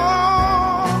up and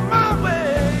on my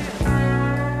way,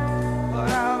 but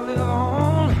I'll live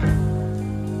on.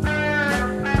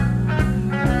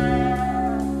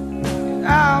 And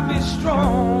I'll be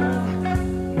strong,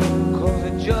 'cause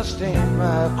it just ain't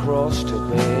my cross to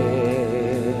bear.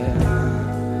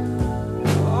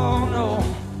 Oh no.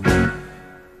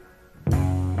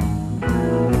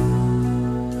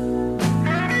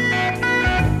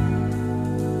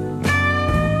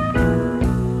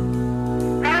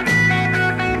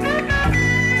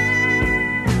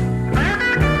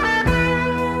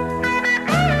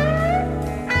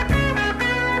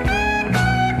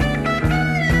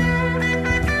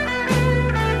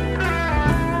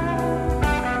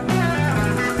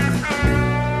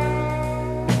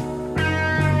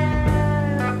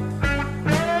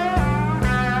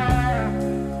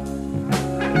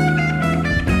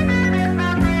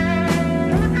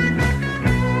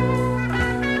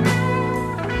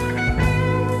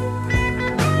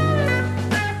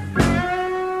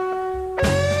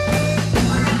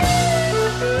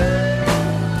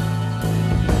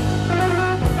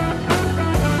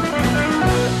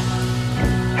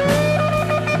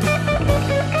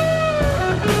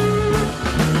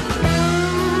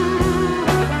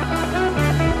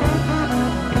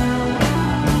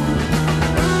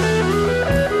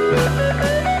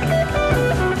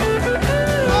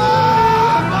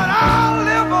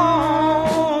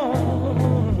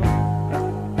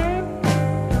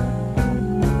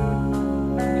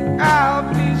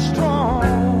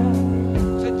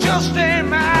 Just ain't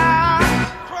my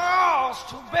cross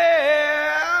to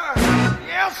bear.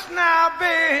 Yes, now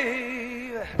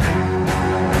babe.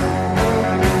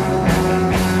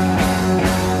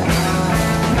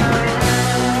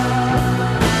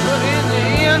 But in the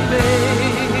end,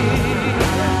 babe,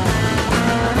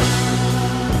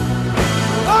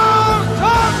 oh,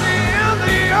 toward the end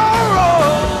of your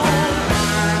road,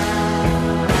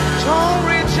 don't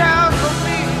reach out for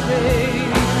me,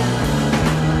 babe.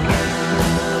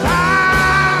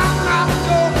 I'm not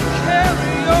gonna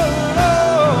carry your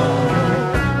load,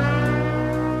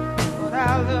 but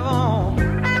I'll live on.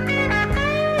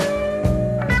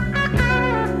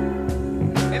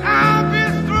 And I'll be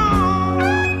strong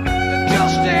to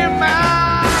just stand my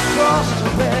cross to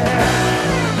bear.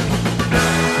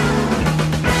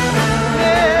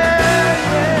 Yeah,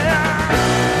 yeah.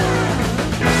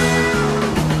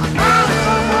 I'm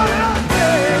someone else,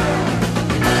 babe.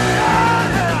 Yeah,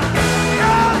 yeah,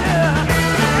 yeah,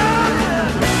 yeah,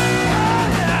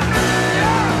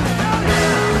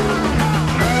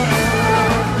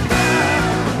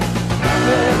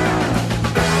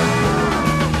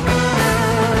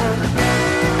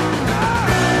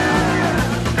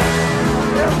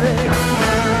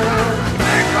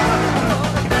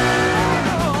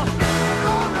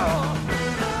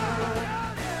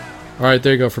 All right,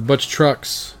 there you go for Butch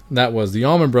Trucks. That was the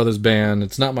Allman Brothers Band.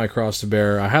 It's Not My Cross to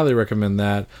Bear. I highly recommend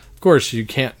that. Of course, you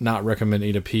can't not recommend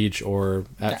Eat a Peach or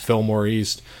At Fillmore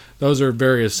East. Those are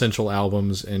very essential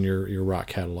albums in your rock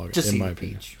catalog, Just in Eat my a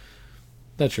opinion. Peach.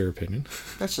 That's your opinion.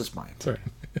 That's just mine. Sorry.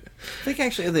 I think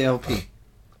actually of the LP.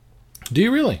 Do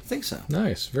you really? I think so.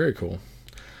 Nice. Very cool.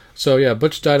 So, yeah,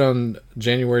 Butch died on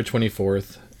January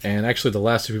 24th. And actually, the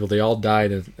last two people, they all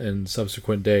died in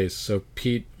subsequent days. So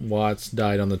Pete Watts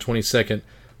died on the 22nd.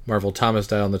 Marvel Thomas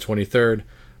died on the 23rd.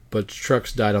 Butch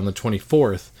Trucks died on the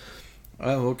 24th.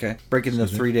 Oh, okay. Breaking the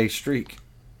 3-day streak.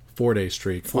 4-day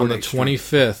streak. 4-day On the streak.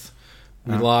 25th,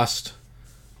 we lost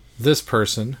this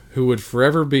person who would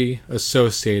forever be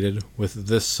associated with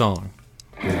this song.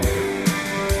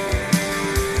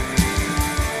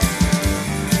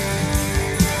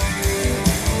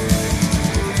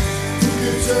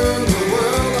 Turn the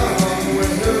world on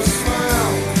with her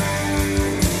smile.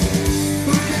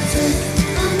 Who can take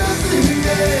a nothing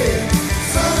day,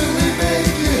 suddenly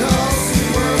make it all seem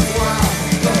worthwhile?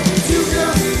 But you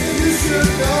got it, you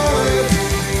should know it.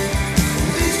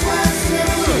 These plans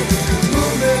never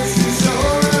movements you show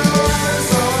us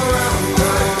all around the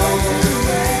world.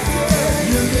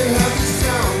 You can have this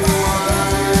town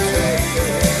wide.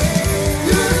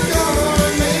 You're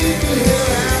gonna make it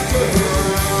here after all.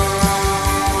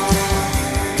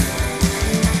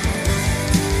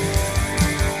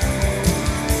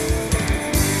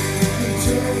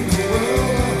 Turn the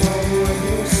world on when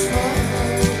you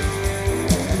smile.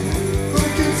 Who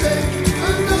can take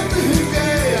a nothing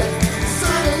day,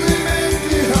 suddenly make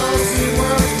it all seem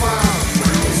worthwhile?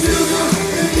 It's you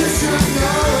and you should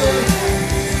know it.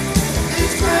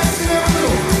 It's grass in a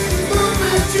blue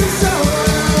movement you show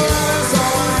us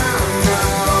all around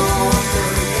now.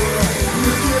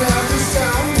 You can have the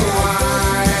sound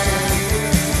wide.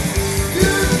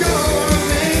 You're gonna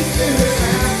make it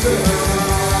after all.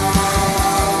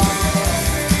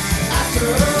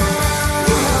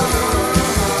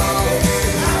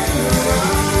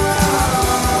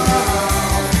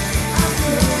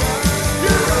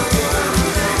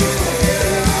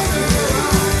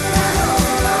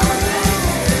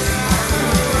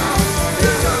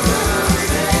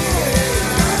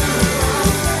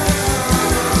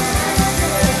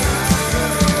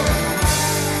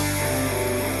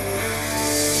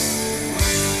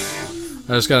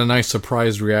 I just got a nice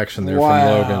surprise reaction there from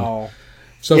Logan.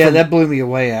 So Yeah, that blew me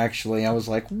away, actually. I was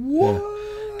like, what?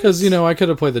 Because, I could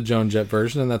have played the Joan Jett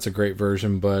version, and that's a great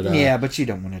version, but... Yeah, but you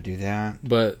don't want to do that.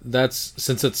 But that's...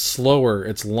 Since it's slower,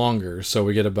 it's longer, so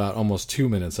we get about almost 2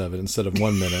 minutes of it instead of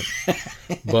 1 minute.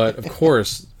 But, of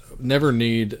course, never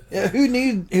need... Yeah, who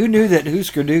knew that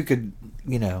Husker Du could,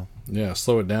 Yeah,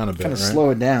 slow it down a bit, kind of right? slow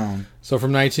it down? So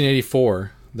from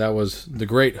 1984, that was the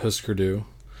great Husker Du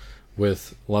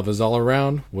with Love Is All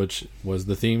Around, which was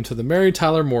the theme to the Mary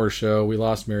Tyler Moore Show. We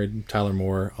lost Mary Tyler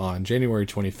Moore on January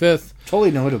 25th. Totally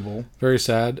notable. Very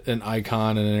sad. An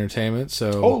icon in entertainment.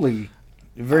 So Totally.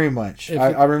 Very much.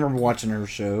 I remember watching her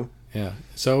show. Yeah.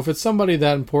 So if it's somebody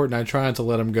that important, I try not to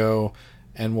let him go,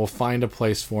 and we'll find a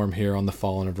place for him here on the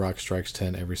Fallen of Rock Strikes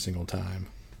 10 every single time.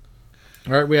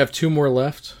 All right, we have 2 more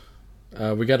left.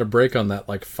 We got a break on that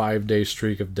 5-day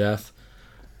streak of death.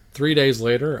 3 days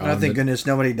later... I thank goodness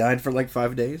nobody died for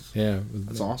 5 days. Yeah.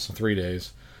 That's awesome. 3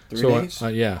 days. 3 days?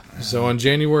 Yeah. So on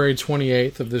January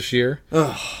 28th of this year,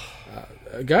 a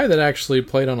guy that actually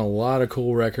played on a lot of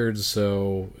cool records,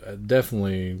 so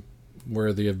definitely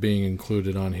worthy of being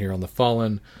included on here on The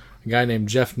Fallen. A guy named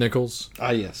Jeff Nichols.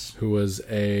 Ah, yes. Who was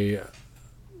a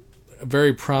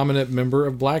very prominent member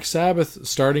of Black Sabbath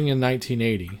starting in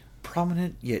 1980.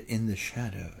 Prominent, yet in the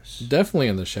shadows. Definitely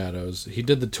in the shadows. He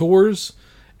did the tours,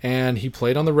 and he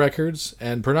played on the records,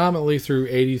 and predominantly through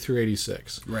 80 through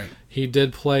 86. Right. He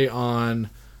did play on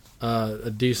a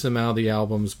decent amount of the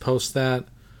albums post that.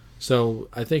 So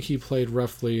I think he played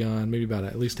roughly on maybe about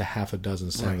at least a half a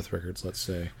dozen Sabbath records, let's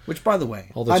say. Which, by the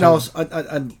way, All the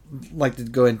I'd like to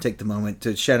go ahead and take the moment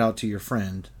to shout out to your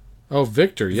friend. Oh,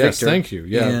 Victor. Yes, thank you.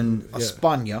 Yeah. In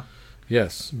España.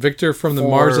 Yes. Victor from the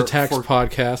Mars Attacks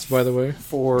podcast, by the way.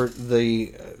 For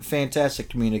the fantastic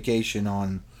communication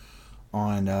on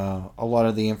a lot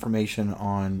of the information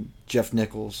on Jeff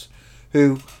Nichols,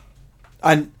 who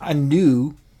I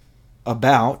knew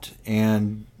about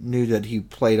and knew that he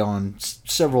played on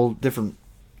several different,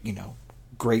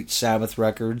 great Sabbath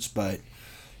records, but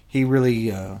he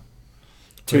really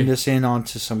tuned us in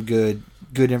onto some good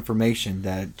information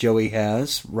that Joey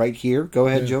has right here. Go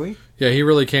ahead, Joey. Yeah, he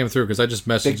really came through because I just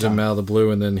messaged him out of the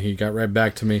blue, and then he got right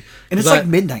back to me. And it's like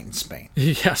midnight in Spain.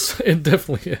 Yes, it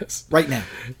definitely is. Right now.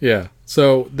 Yeah.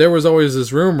 So there was always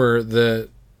this rumor that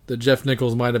Jeff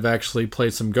Nichols might have actually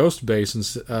played some ghost bass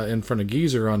in front of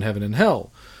Geezer on Heaven and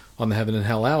Hell, on the Heaven and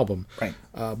Hell album. Right.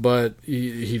 But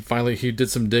he finally did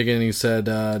some digging, and he said,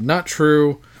 not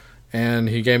true, and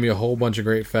he gave me a whole bunch of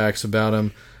great facts about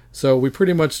him. So we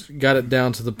pretty much got it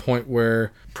down to the point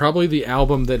where probably the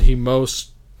album that he most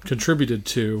contributed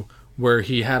to, where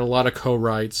he had a lot of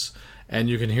co-writes, and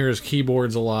you can hear his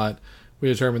keyboards a lot, we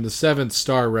determined the Seventh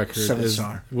Star record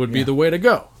would be the way to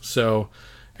go. So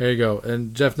there you go.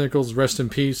 And Jeff Nichols, rest in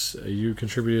peace. You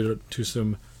contributed to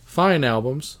some fine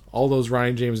albums. All those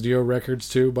Ronnie James Dio records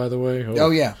too, by the way. Oh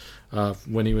yeah.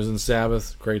 When he was in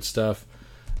Sabbath, great stuff.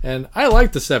 And I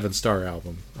like the Seventh Star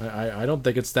album. I don't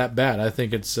think it's that bad. I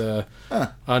think it's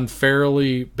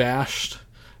unfairly bashed.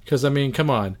 Because I mean,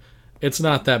 come on, it's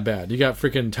not that bad. You got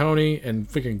freaking Tony and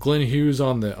freaking Glenn Hughes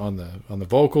on the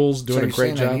vocals doing a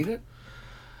great job. I need it?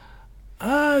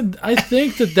 I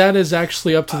think that is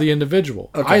actually up to the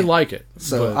individual. Okay. I like it.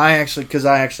 So I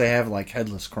actually have like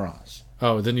Headless Cross.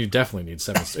 Oh, then you definitely need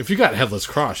 7 stars. If you got Headless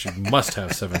Cross, you must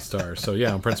have 7 stars. So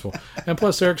yeah, in principle. And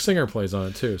plus Eric Singer plays on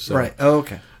it too. So. Right. Oh,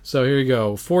 okay. So here you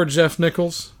go. For Jeff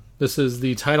Nichols, this is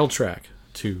the title track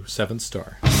to 7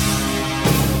 Star. So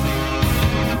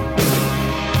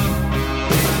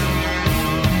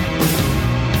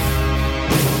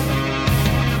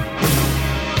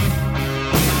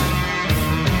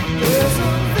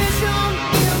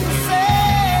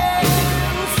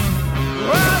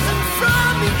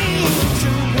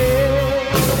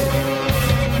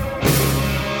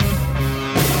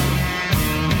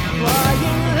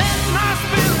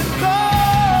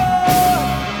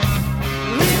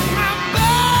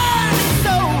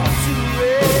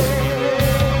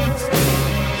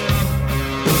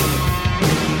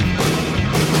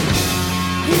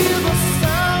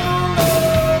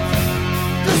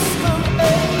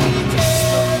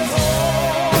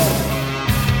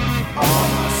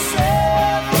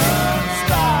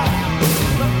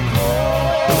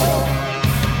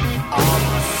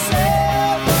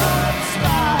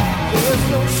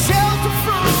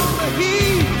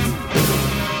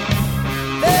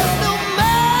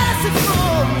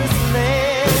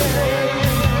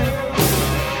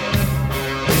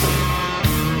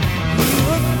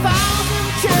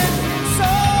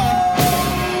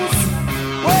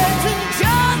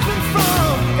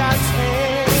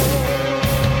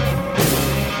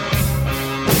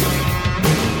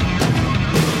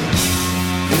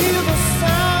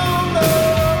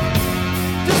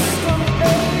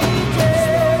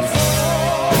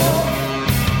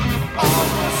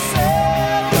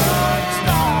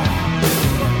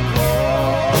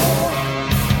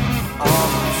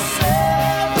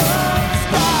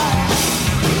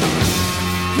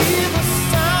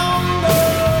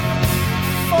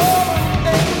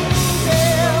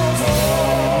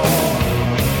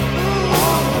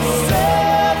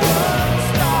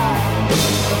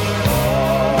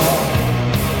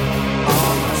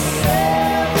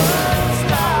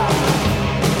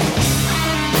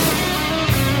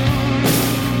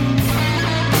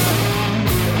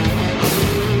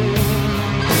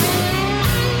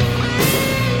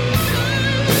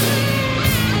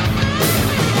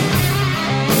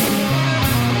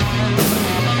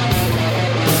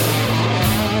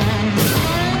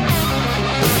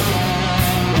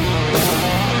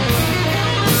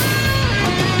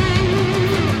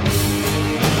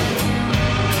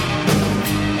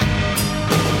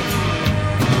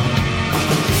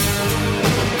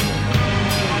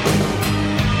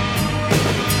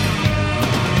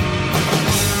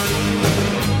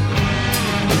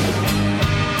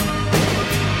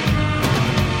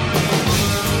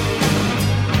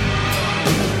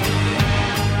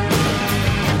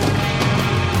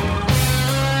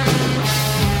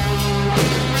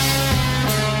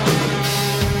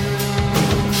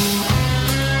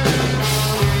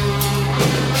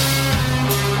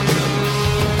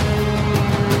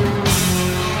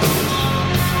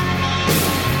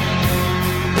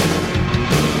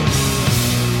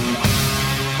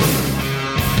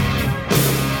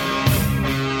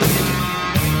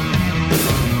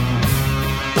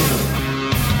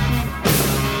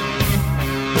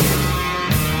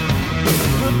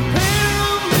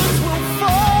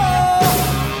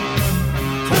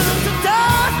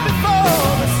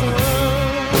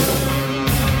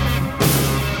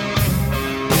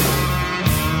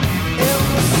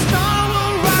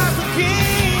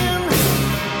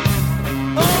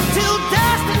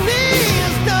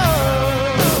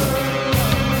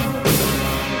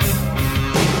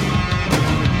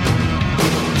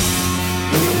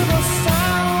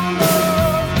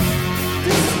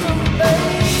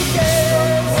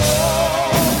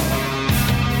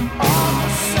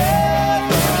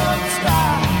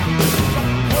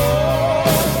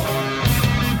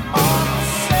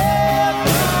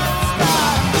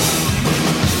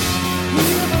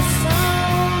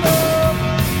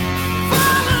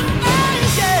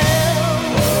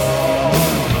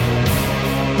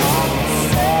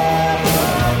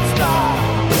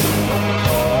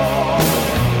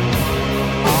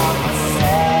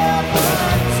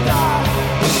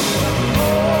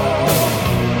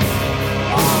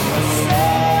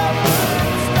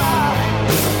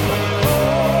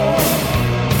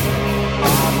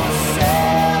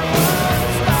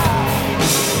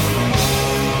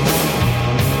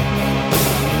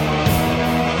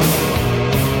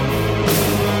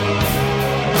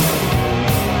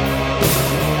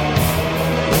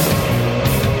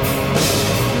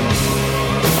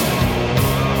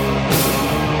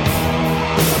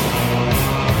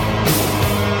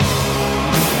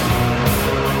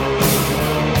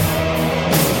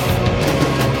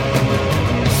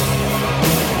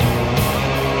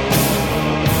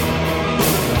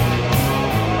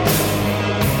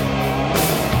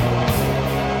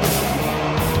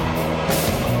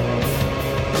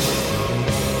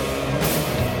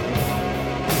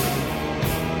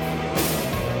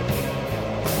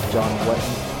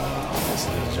Wetton. Yes,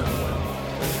 it is John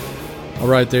Wetton. All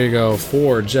right, there you go.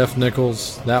 For Jeff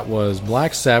Nichols, that was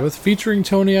Black Sabbath featuring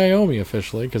Tony Iommi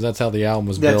officially, because that's how the album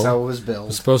was billed. That's how it was It billed.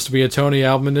 was supposed to be a Tony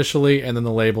album initially, and then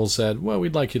the label said, well,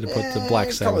 we'd like you to put the Black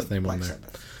call Sabbath it name Black on there.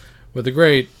 Sabbath. With the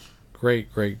great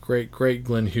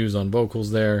Glenn Hughes on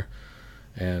vocals there.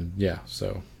 And yeah,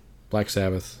 so Black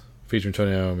Sabbath featuring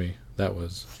Tony Iommi. That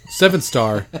was 7th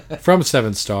Star from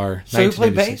 7th Star. So who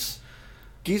played 1986. bass?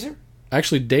 Geezer?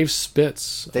 Actually, Dave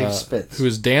Spitz. Dave Spitz. Who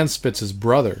is Dan Spitz's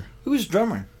brother. Who was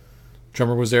drummer?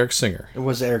 Drummer was Eric Singer. It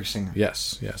was Eric Singer.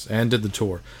 Yes. And did the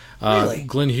tour. Really?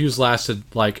 Glenn Hughes lasted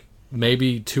like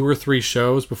maybe 2 or 3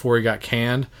 shows before he got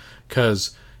canned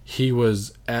because he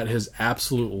was at his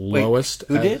absolute lowest.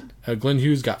 Who did? Glenn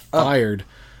Hughes got fired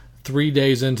 3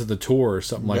 days into the tour or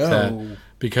something like that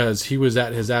because he was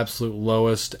at his absolute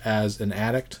lowest as an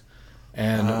addict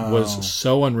and was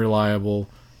so unreliable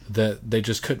that they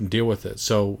just couldn't deal with it.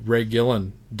 So Ray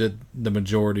Gillen did the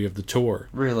majority of the tour.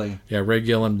 Really? Yeah, Ray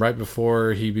Gillen, right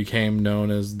before he became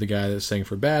known as the guy that sang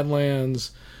for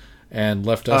Badlands and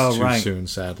left us too soon,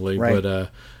 sadly. Right.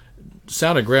 But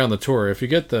sounded great on the tour. If you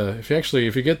get the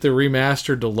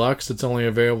remastered deluxe that's only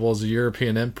available as a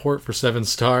European import for 7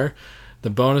 Star, the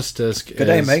bonus disc Good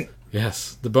day, mate.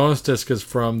 Yes, the bonus disc is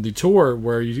from the tour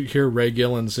where you hear Ray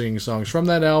Gillen singing songs from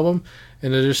that album,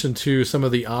 in addition to some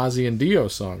of the Ozzy and Dio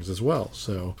songs as well.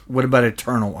 So, What about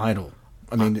Eternal Idol?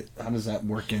 I mean, how does that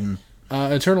work in...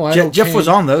 Eternal Idol. Jeff was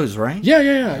on those, right?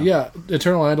 Yeah.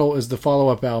 Eternal Idol is the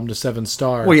follow-up album to 7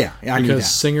 Star. Well, yeah, I knew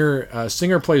because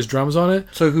Singer plays drums on it.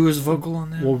 So who was the vocal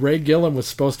on that? Well, Ray Gillen was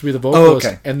supposed to be the vocalist,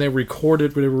 okay. and they were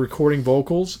recording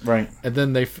vocals, Right. And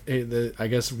then I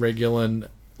guess Ray Gillen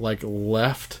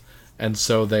left, and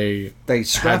so they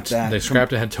scrapped that. They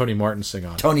scrapped it. Had Tony Martin sing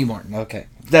on it. Tony Martin, okay.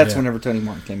 That's Yeah. whenever Tony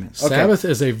Martin came in. Okay. Sabbath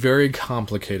is a very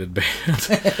complicated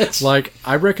band.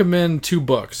 I recommend 2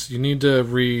 books. You need to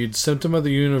read Symptom of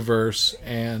the Universe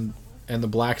and the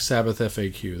Black Sabbath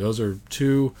FAQ. Those are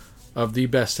 2 of the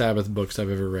best Sabbath books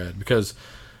I've ever read. Because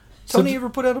Tony ever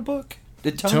put out a book?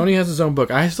 Did Tony has his own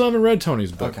book. I still haven't read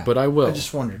Tony's book, Okay. but I will. I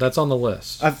just wondered. That's on the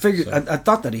list. I figured. I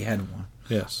thought that he had one.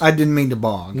 Yes. I didn't mean to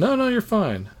bog. No, you're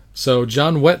fine. So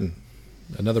John Wetton,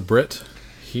 another Brit,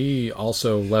 he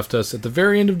also left us at the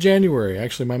very end of January.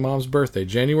 Actually, my mom's birthday,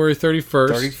 January 31st.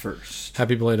 31st.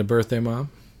 Happy belated birthday, Mom.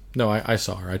 No, I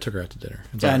saw her. I took her out to dinner.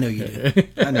 It's I all know right. you did.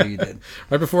 I know you did.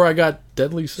 Right before I got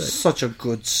deadly sick. Such a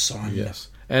good son. Yes.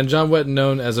 And John Wetton,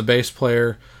 known as a bass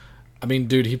player. I mean,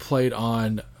 dude, he played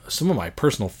on some of my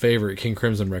personal favorite King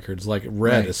Crimson records, like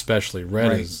Red especially.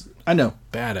 Red is I know.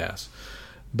 badass.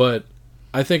 But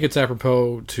I think it's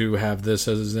apropos to have this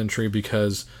as his entry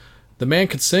because the man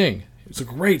could sing. He's a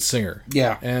great singer.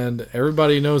 Yeah. And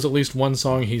everybody knows at least one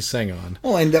song he sang on.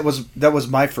 Well, and that was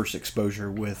my first exposure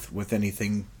with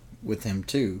anything with him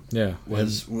too. Yeah.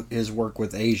 Was his work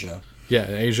with Asia. Yeah,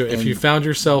 Asia. If And- you found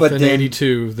yourself but in then-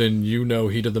 82, then you know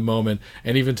Heat of the Moment.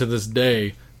 And even to this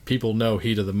day, people know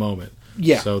Heat of the Moment.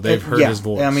 Yeah. So they've heard his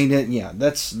voice. I mean,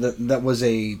 that was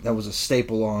a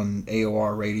staple on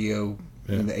AOR radio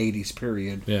in the 80s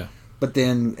period. Yeah. But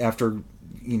then after,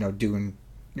 doing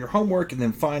your homework and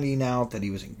then finding out that he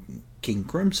was in King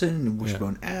Crimson and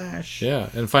Wishbone Ash. Yeah,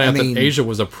 and finding out that Asia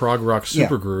was a prog rock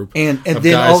supergroup and of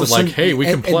then guys all of a that like, sudden, hey, we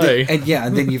can play.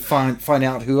 And then you find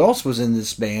out who else was in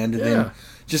this band, and then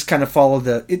just kind of follow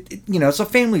it's a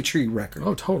family tree record.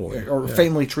 Oh, totally. Or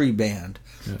family tree band.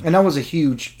 Yeah. And I was a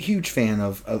huge fan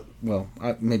of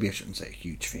maybe I shouldn't say a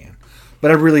huge fan,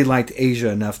 but I really liked Asia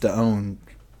enough to own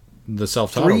the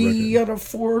self-titled 3 record. out of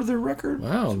 4 of their records.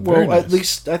 Wow, very well, nice. at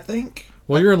least I think.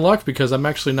 Well, you're in luck because I'm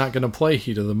actually not going to play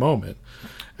Heat of the Moment.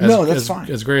 That's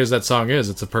fine. As great as that song is,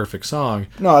 it's a perfect song.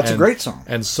 No, it's a great song.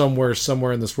 And somewhere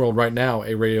in this world right now,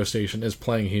 a radio station is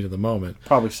playing Heat of the Moment.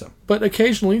 Probably so. But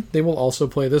occasionally, they will also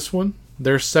play this one,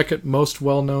 their second most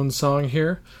well-known song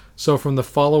here. So from the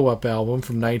follow-up album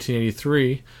from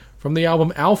 1983, from the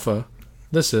album Alpha,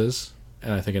 this is,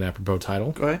 and I think an apropos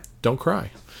title, Go ahead. Don't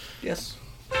Cry. Yes.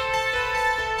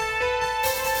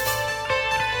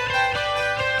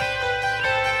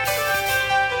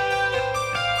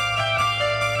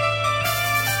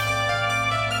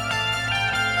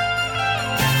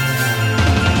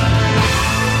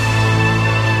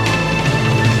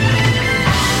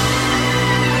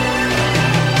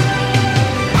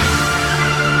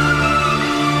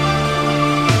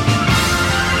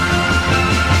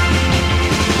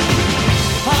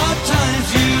 Hard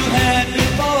times you had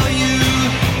before you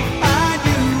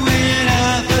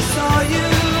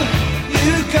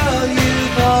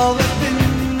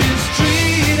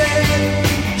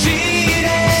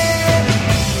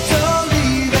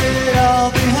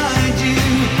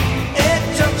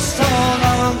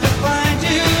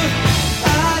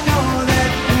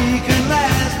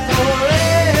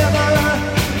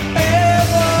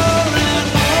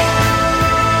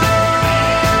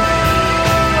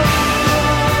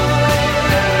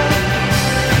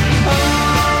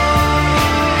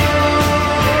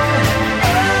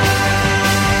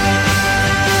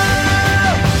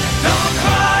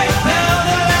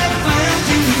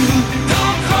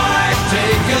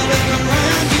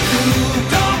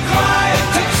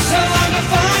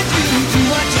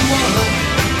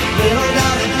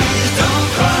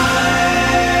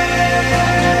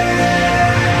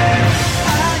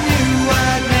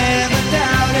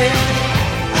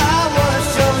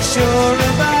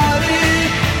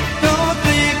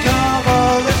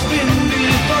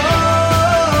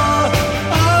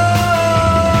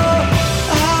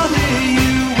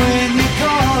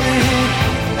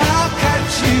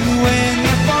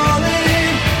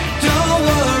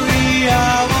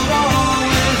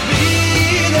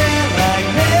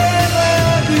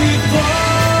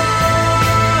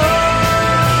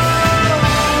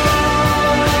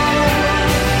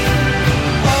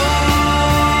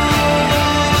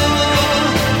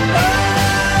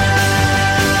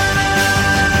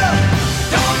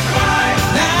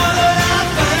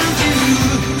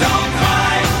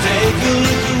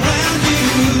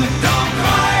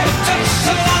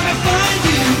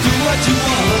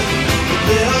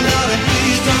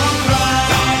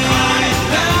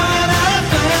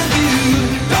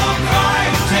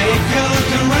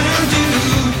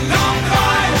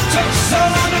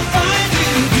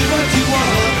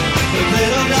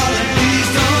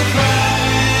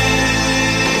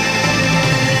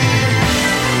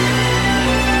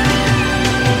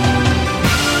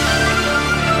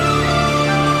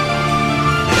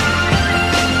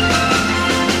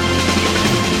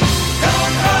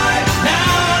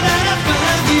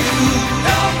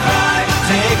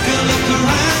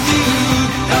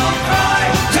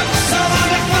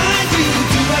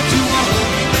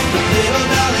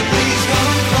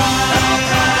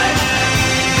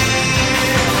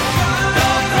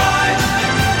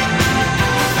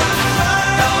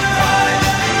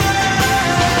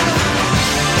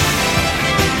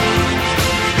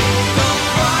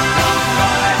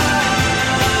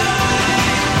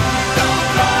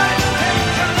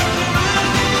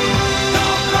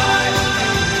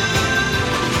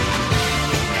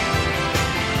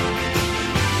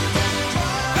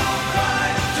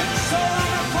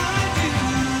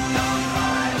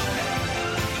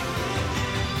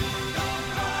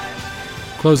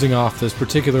closing off this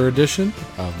particular edition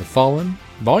of The Fallen,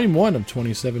 Volume 1 of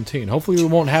 2017. Hopefully we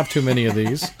won't have too many of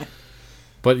these,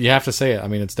 but you have to say it. I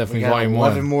mean, it's We definitely got Volume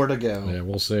 11 1. more to go. Yeah,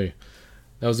 we'll see.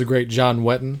 That was the great John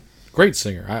Wetton. Great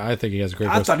singer. I think he has a great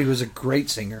I voice. thought he was a great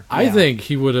singer. I Yeah. think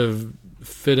he would have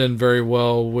fit in very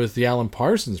well with the Alan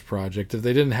Parsons Project if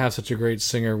they didn't have such a great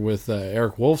singer with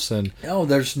Eric Wolfson. Oh,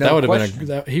 there's no that would question.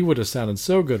 have been he would have sounded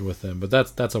so good with them. But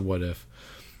that's a what if.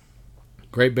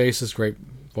 Great bassist, great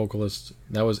vocalist.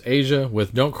 That was Asia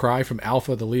with "Don't Cry" from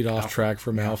Alpha, the lead-off track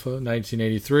from Alpha,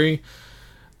 1983.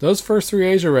 Those first 3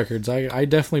 Asia records, I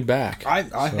definitely back. I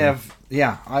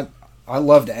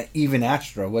loved Even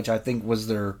Astro, which I think was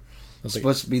their That's like-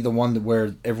 supposed to be the one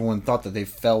where everyone thought that they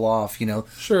fell off.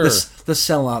 Sure. the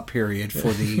sellout period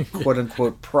for the quote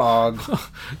unquote prog.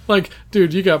 Like,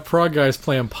 dude, you got prog guys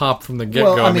playing pop from the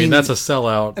get-go. Well, I mean, that's a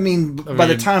sellout. I mean, by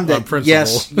the time on that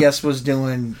principle. Yes was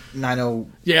doing 90,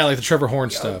 Yeah, like the Trevor Horn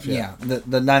stuff. Yeah.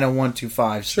 the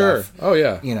 90125 Sure. stuff. Oh,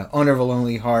 yeah. Owner of a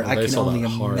Lonely Heart. Oh, I they can sold only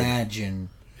out hard. imagine.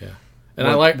 Yeah. And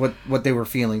I like what they were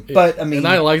feeling, but I mean, and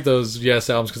I like those Yes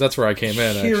albums because that's where I came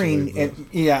in. hearing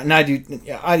Actually, and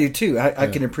I do too. I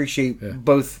can appreciate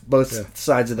both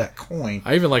sides of that coin.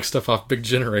 I even like stuff off Big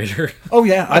Generator. Oh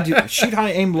yeah, I do. Shoot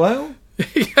high, aim low,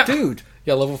 Yeah. dude.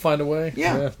 Yeah, Love Will Find a Way.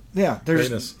 Yeah. There's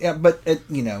Greatness. but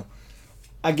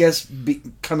I guess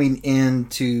coming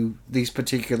into these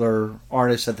particular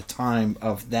artists at the time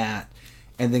of that,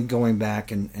 and then going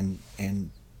back and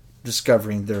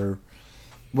discovering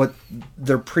what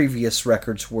their previous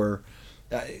records were,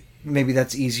 maybe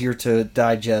that's easier to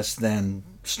digest than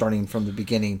starting from the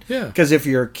beginning. Yeah. Because if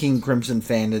you're a King Crimson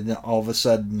fan and then all of a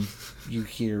sudden you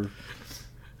hear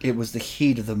it was the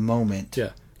heat of the moment.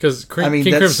 Yeah. Because King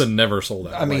Crimson never sold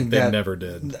out. I mean, they never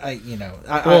did.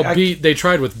 Beat. They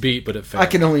tried with Beat, but it failed. I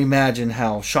can only imagine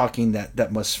how shocking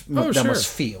that must must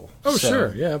feel. Oh, So,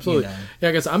 sure. Yeah, absolutely. Yeah,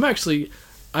 I guess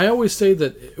I always say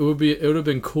that it would have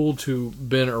been cool to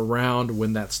been around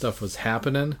when that stuff was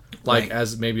happening, like Right.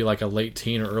 as maybe like a late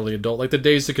teen or early adult, like the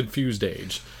Dazed and Confused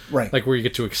age, Right. Like where you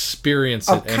get to experience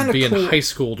I'm it and kinda be cool- in high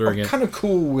school during I'm it. kind of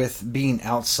cool with being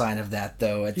outside of that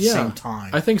though. At the same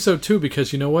time, I think so too,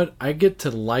 because you know what? I get to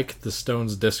like the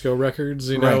Stones disco records,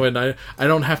 know, Right. and I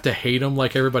don't have to hate them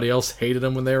like everybody else hated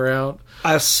them when they were out.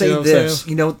 I'll say You know what I'm this.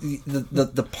 saying?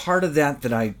 The part of that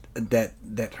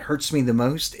that hurts me the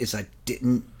most is I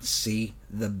didn't see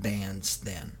the bands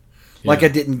then. Like Yeah.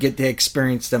 I didn't get to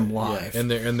experience them live. in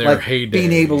their like heyday.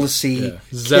 being able to see Yeah.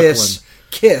 Zeppelin.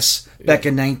 Kiss back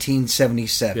in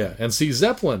 1977. Yeah, and see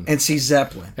Zeppelin. And see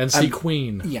Zeppelin. And see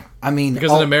Queen. Yeah. I mean,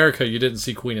 Because in America, you didn't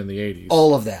see Queen in the 80s.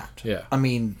 all of that. Yeah. I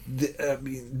mean,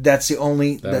 that's the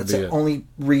only That would be it. only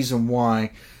reason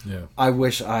why Yeah. I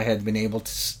wish I had been able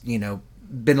to,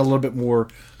 been a little bit more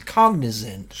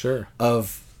cognizant Sure.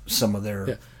 of some of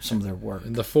their work.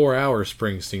 And the 4-hour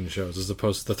Springsteen shows as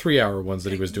opposed to the 3-hour ones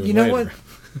that he was doing You know later.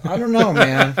 what? I don't know,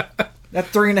 man. That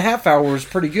 3.5 hours was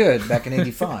pretty good back in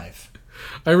 '85.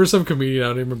 I remember some comedian, I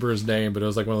don't even remember his name, but it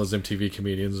was like one of those MTV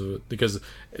comedians because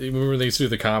remember when they used to do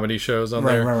the comedy shows on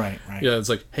there? Right. Yeah, it's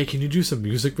like, hey, can you do some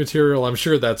music material? I'm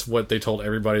sure that's what they told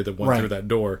everybody that went Right. through that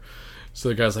door. So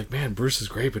the guy's like, man, Bruce is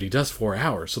great, but he does 4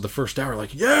 hours. So the first hour,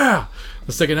 like, yeah.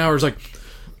 The second hour is like,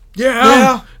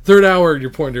 yeah. Third hour, you're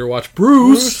pointing to your watch,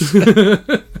 Bruce.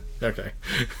 Okay.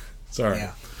 Sorry.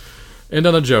 Yeah. End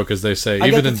on a joke, as they say. I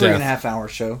even got the in death. 3.5 hour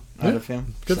show out of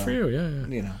him. Good so, for you.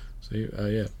 Yeah. So,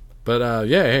 Yeah. But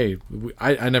yeah, hey,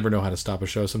 I never know how to stop a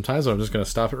show sometimes, so I'm just going to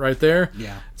stop it right there.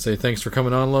 Yeah. Say thanks for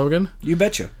coming on, Logan. you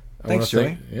betcha. Thanks,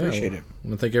 Joey. Appreciate it. I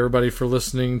want to thank everybody for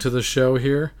listening to the show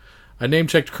here. I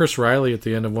name-checked Chris Riley at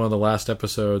the end of one of the last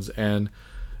episodes, and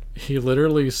he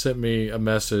literally sent me a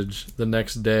message the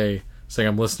next day saying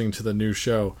I'm listening to the new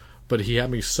show, but he had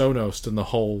me Sonosed in the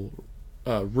whole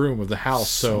room of the house.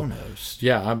 So Sonos.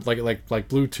 yeah, I'm like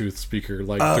Bluetooth speaker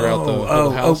throughout the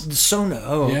whole house. Sonos.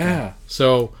 Oh, okay. Yeah.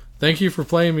 So thank you for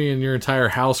playing me in your entire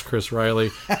house, Chris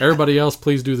Riley. Everybody else,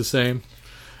 please do the same.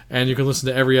 And you can listen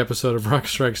to every episode of Rock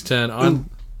Strikes 10 on...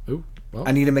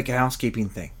 I need to make a housekeeping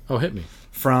thing. Oh, hit me.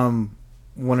 From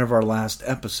one of our last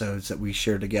episodes that we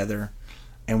shared together,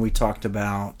 and we talked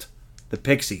about the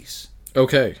Pixies.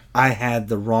 Okay. I had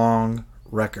the wrong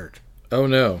record. Oh,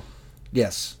 no.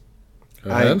 Yes.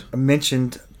 Go ahead. I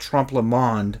mentioned Trompe Le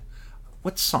Monde.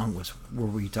 What song were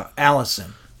we talking?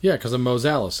 Allison. Yeah, because of Mose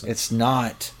Allison. It's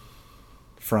not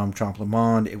from Trompe Le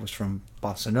Monde. It was from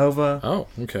Bossa Nova. Oh,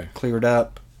 okay. Cleared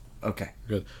up. Okay.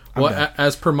 Good. I'm Well, done.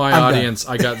 as per my I'm audience,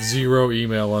 I got 0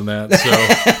 email on that,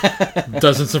 so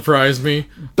doesn't surprise me.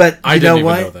 But I you didn't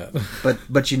know even what? know that.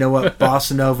 But you know what?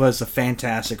 Bossa Nova is a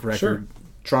fantastic record. Sure.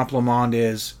 Trompe Le Monde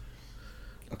is...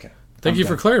 Okay. Thank you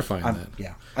for clarifying that.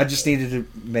 Yeah, I just needed to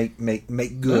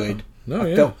make good. No, I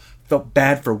yeah. felt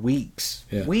bad for weeks.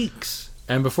 Yeah. Weeks.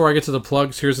 And before I get to the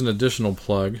plugs, here's an additional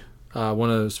plug. I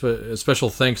want to special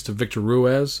thanks to Victor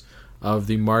Ruiz of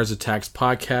the Mars Attacks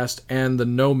podcast and the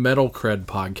No Metal Cred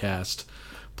podcast.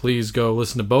 Please go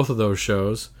listen to both of those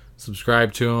shows.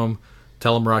 Subscribe to them.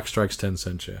 Tell them Rock Strikes 10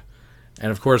 sent you.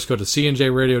 And of course, go to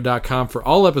cnjradio.com for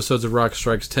all episodes of Rock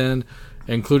Strikes 10,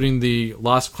 including the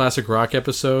Lost Classic Rock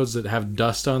episodes that have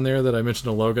Dust on there that I mentioned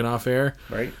to Logan off air.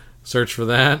 Right. Search for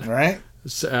that. Right.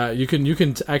 You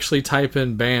can actually type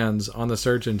in bands on the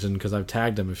search engine because I've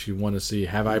tagged them if you want to see,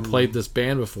 have I played this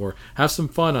band before? Have some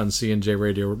fun on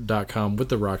cnjradio.com with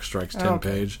the Rock Strikes 10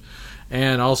 page.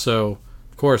 And also,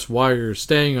 of course, while you're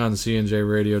staying on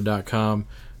cnjradio.com,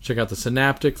 check out the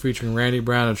Synaptic featuring Randy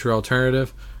Brown and True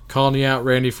Alternative. Calling you out,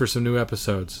 Randy, for some new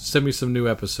episodes. Send me some new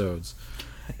episodes.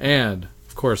 And,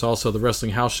 of course, also the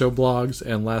Wrestling House Show blogs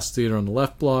and Last Theater on the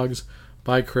Left blogs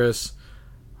by Chris.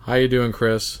 How you doing,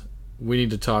 Chris? We need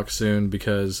to talk soon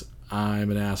because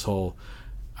I'm an asshole.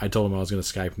 I told him I was going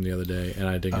to Skype him the other day, and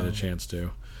I didn't get a chance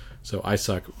to. So I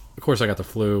suck. Of course, I got the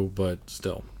flu, but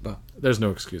still. There's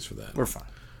no excuse for that. We're fine.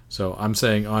 So I'm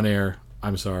saying on air,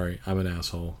 I'm sorry. I'm an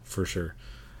asshole, for sure.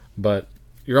 But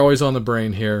you're always on the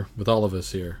brain here with all of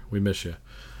us here. We miss you.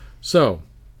 So,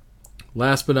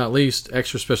 last but not least,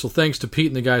 extra special thanks to Pete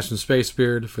and the guys from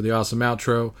Spacebeard for the awesome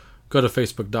outro. Go to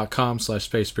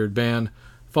facebook.com/SpacebeardBand.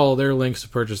 Follow their links to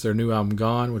purchase their new album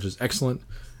Gone, which is excellent.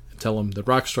 And tell them that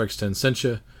Rock Strikes 10 sent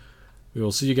you. We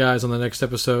will see you guys on the next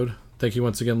episode. Thank you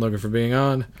once again, Logan, for being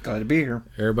on. Glad to be here.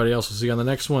 Everybody else will see you on the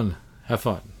next one. Have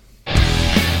fun.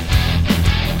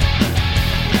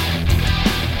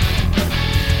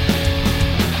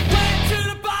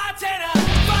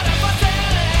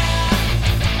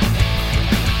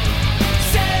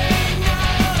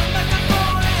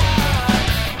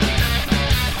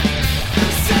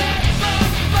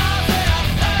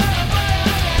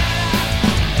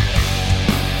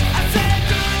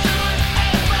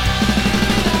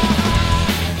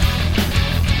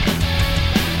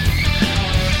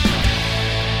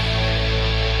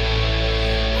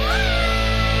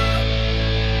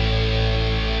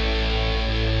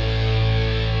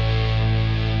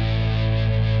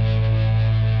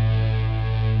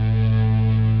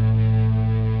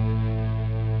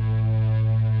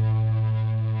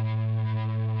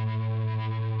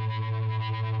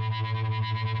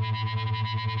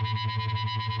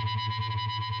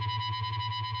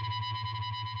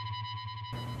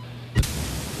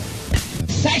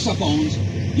 Saxophones?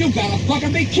 You gotta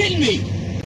fucking be kidding me!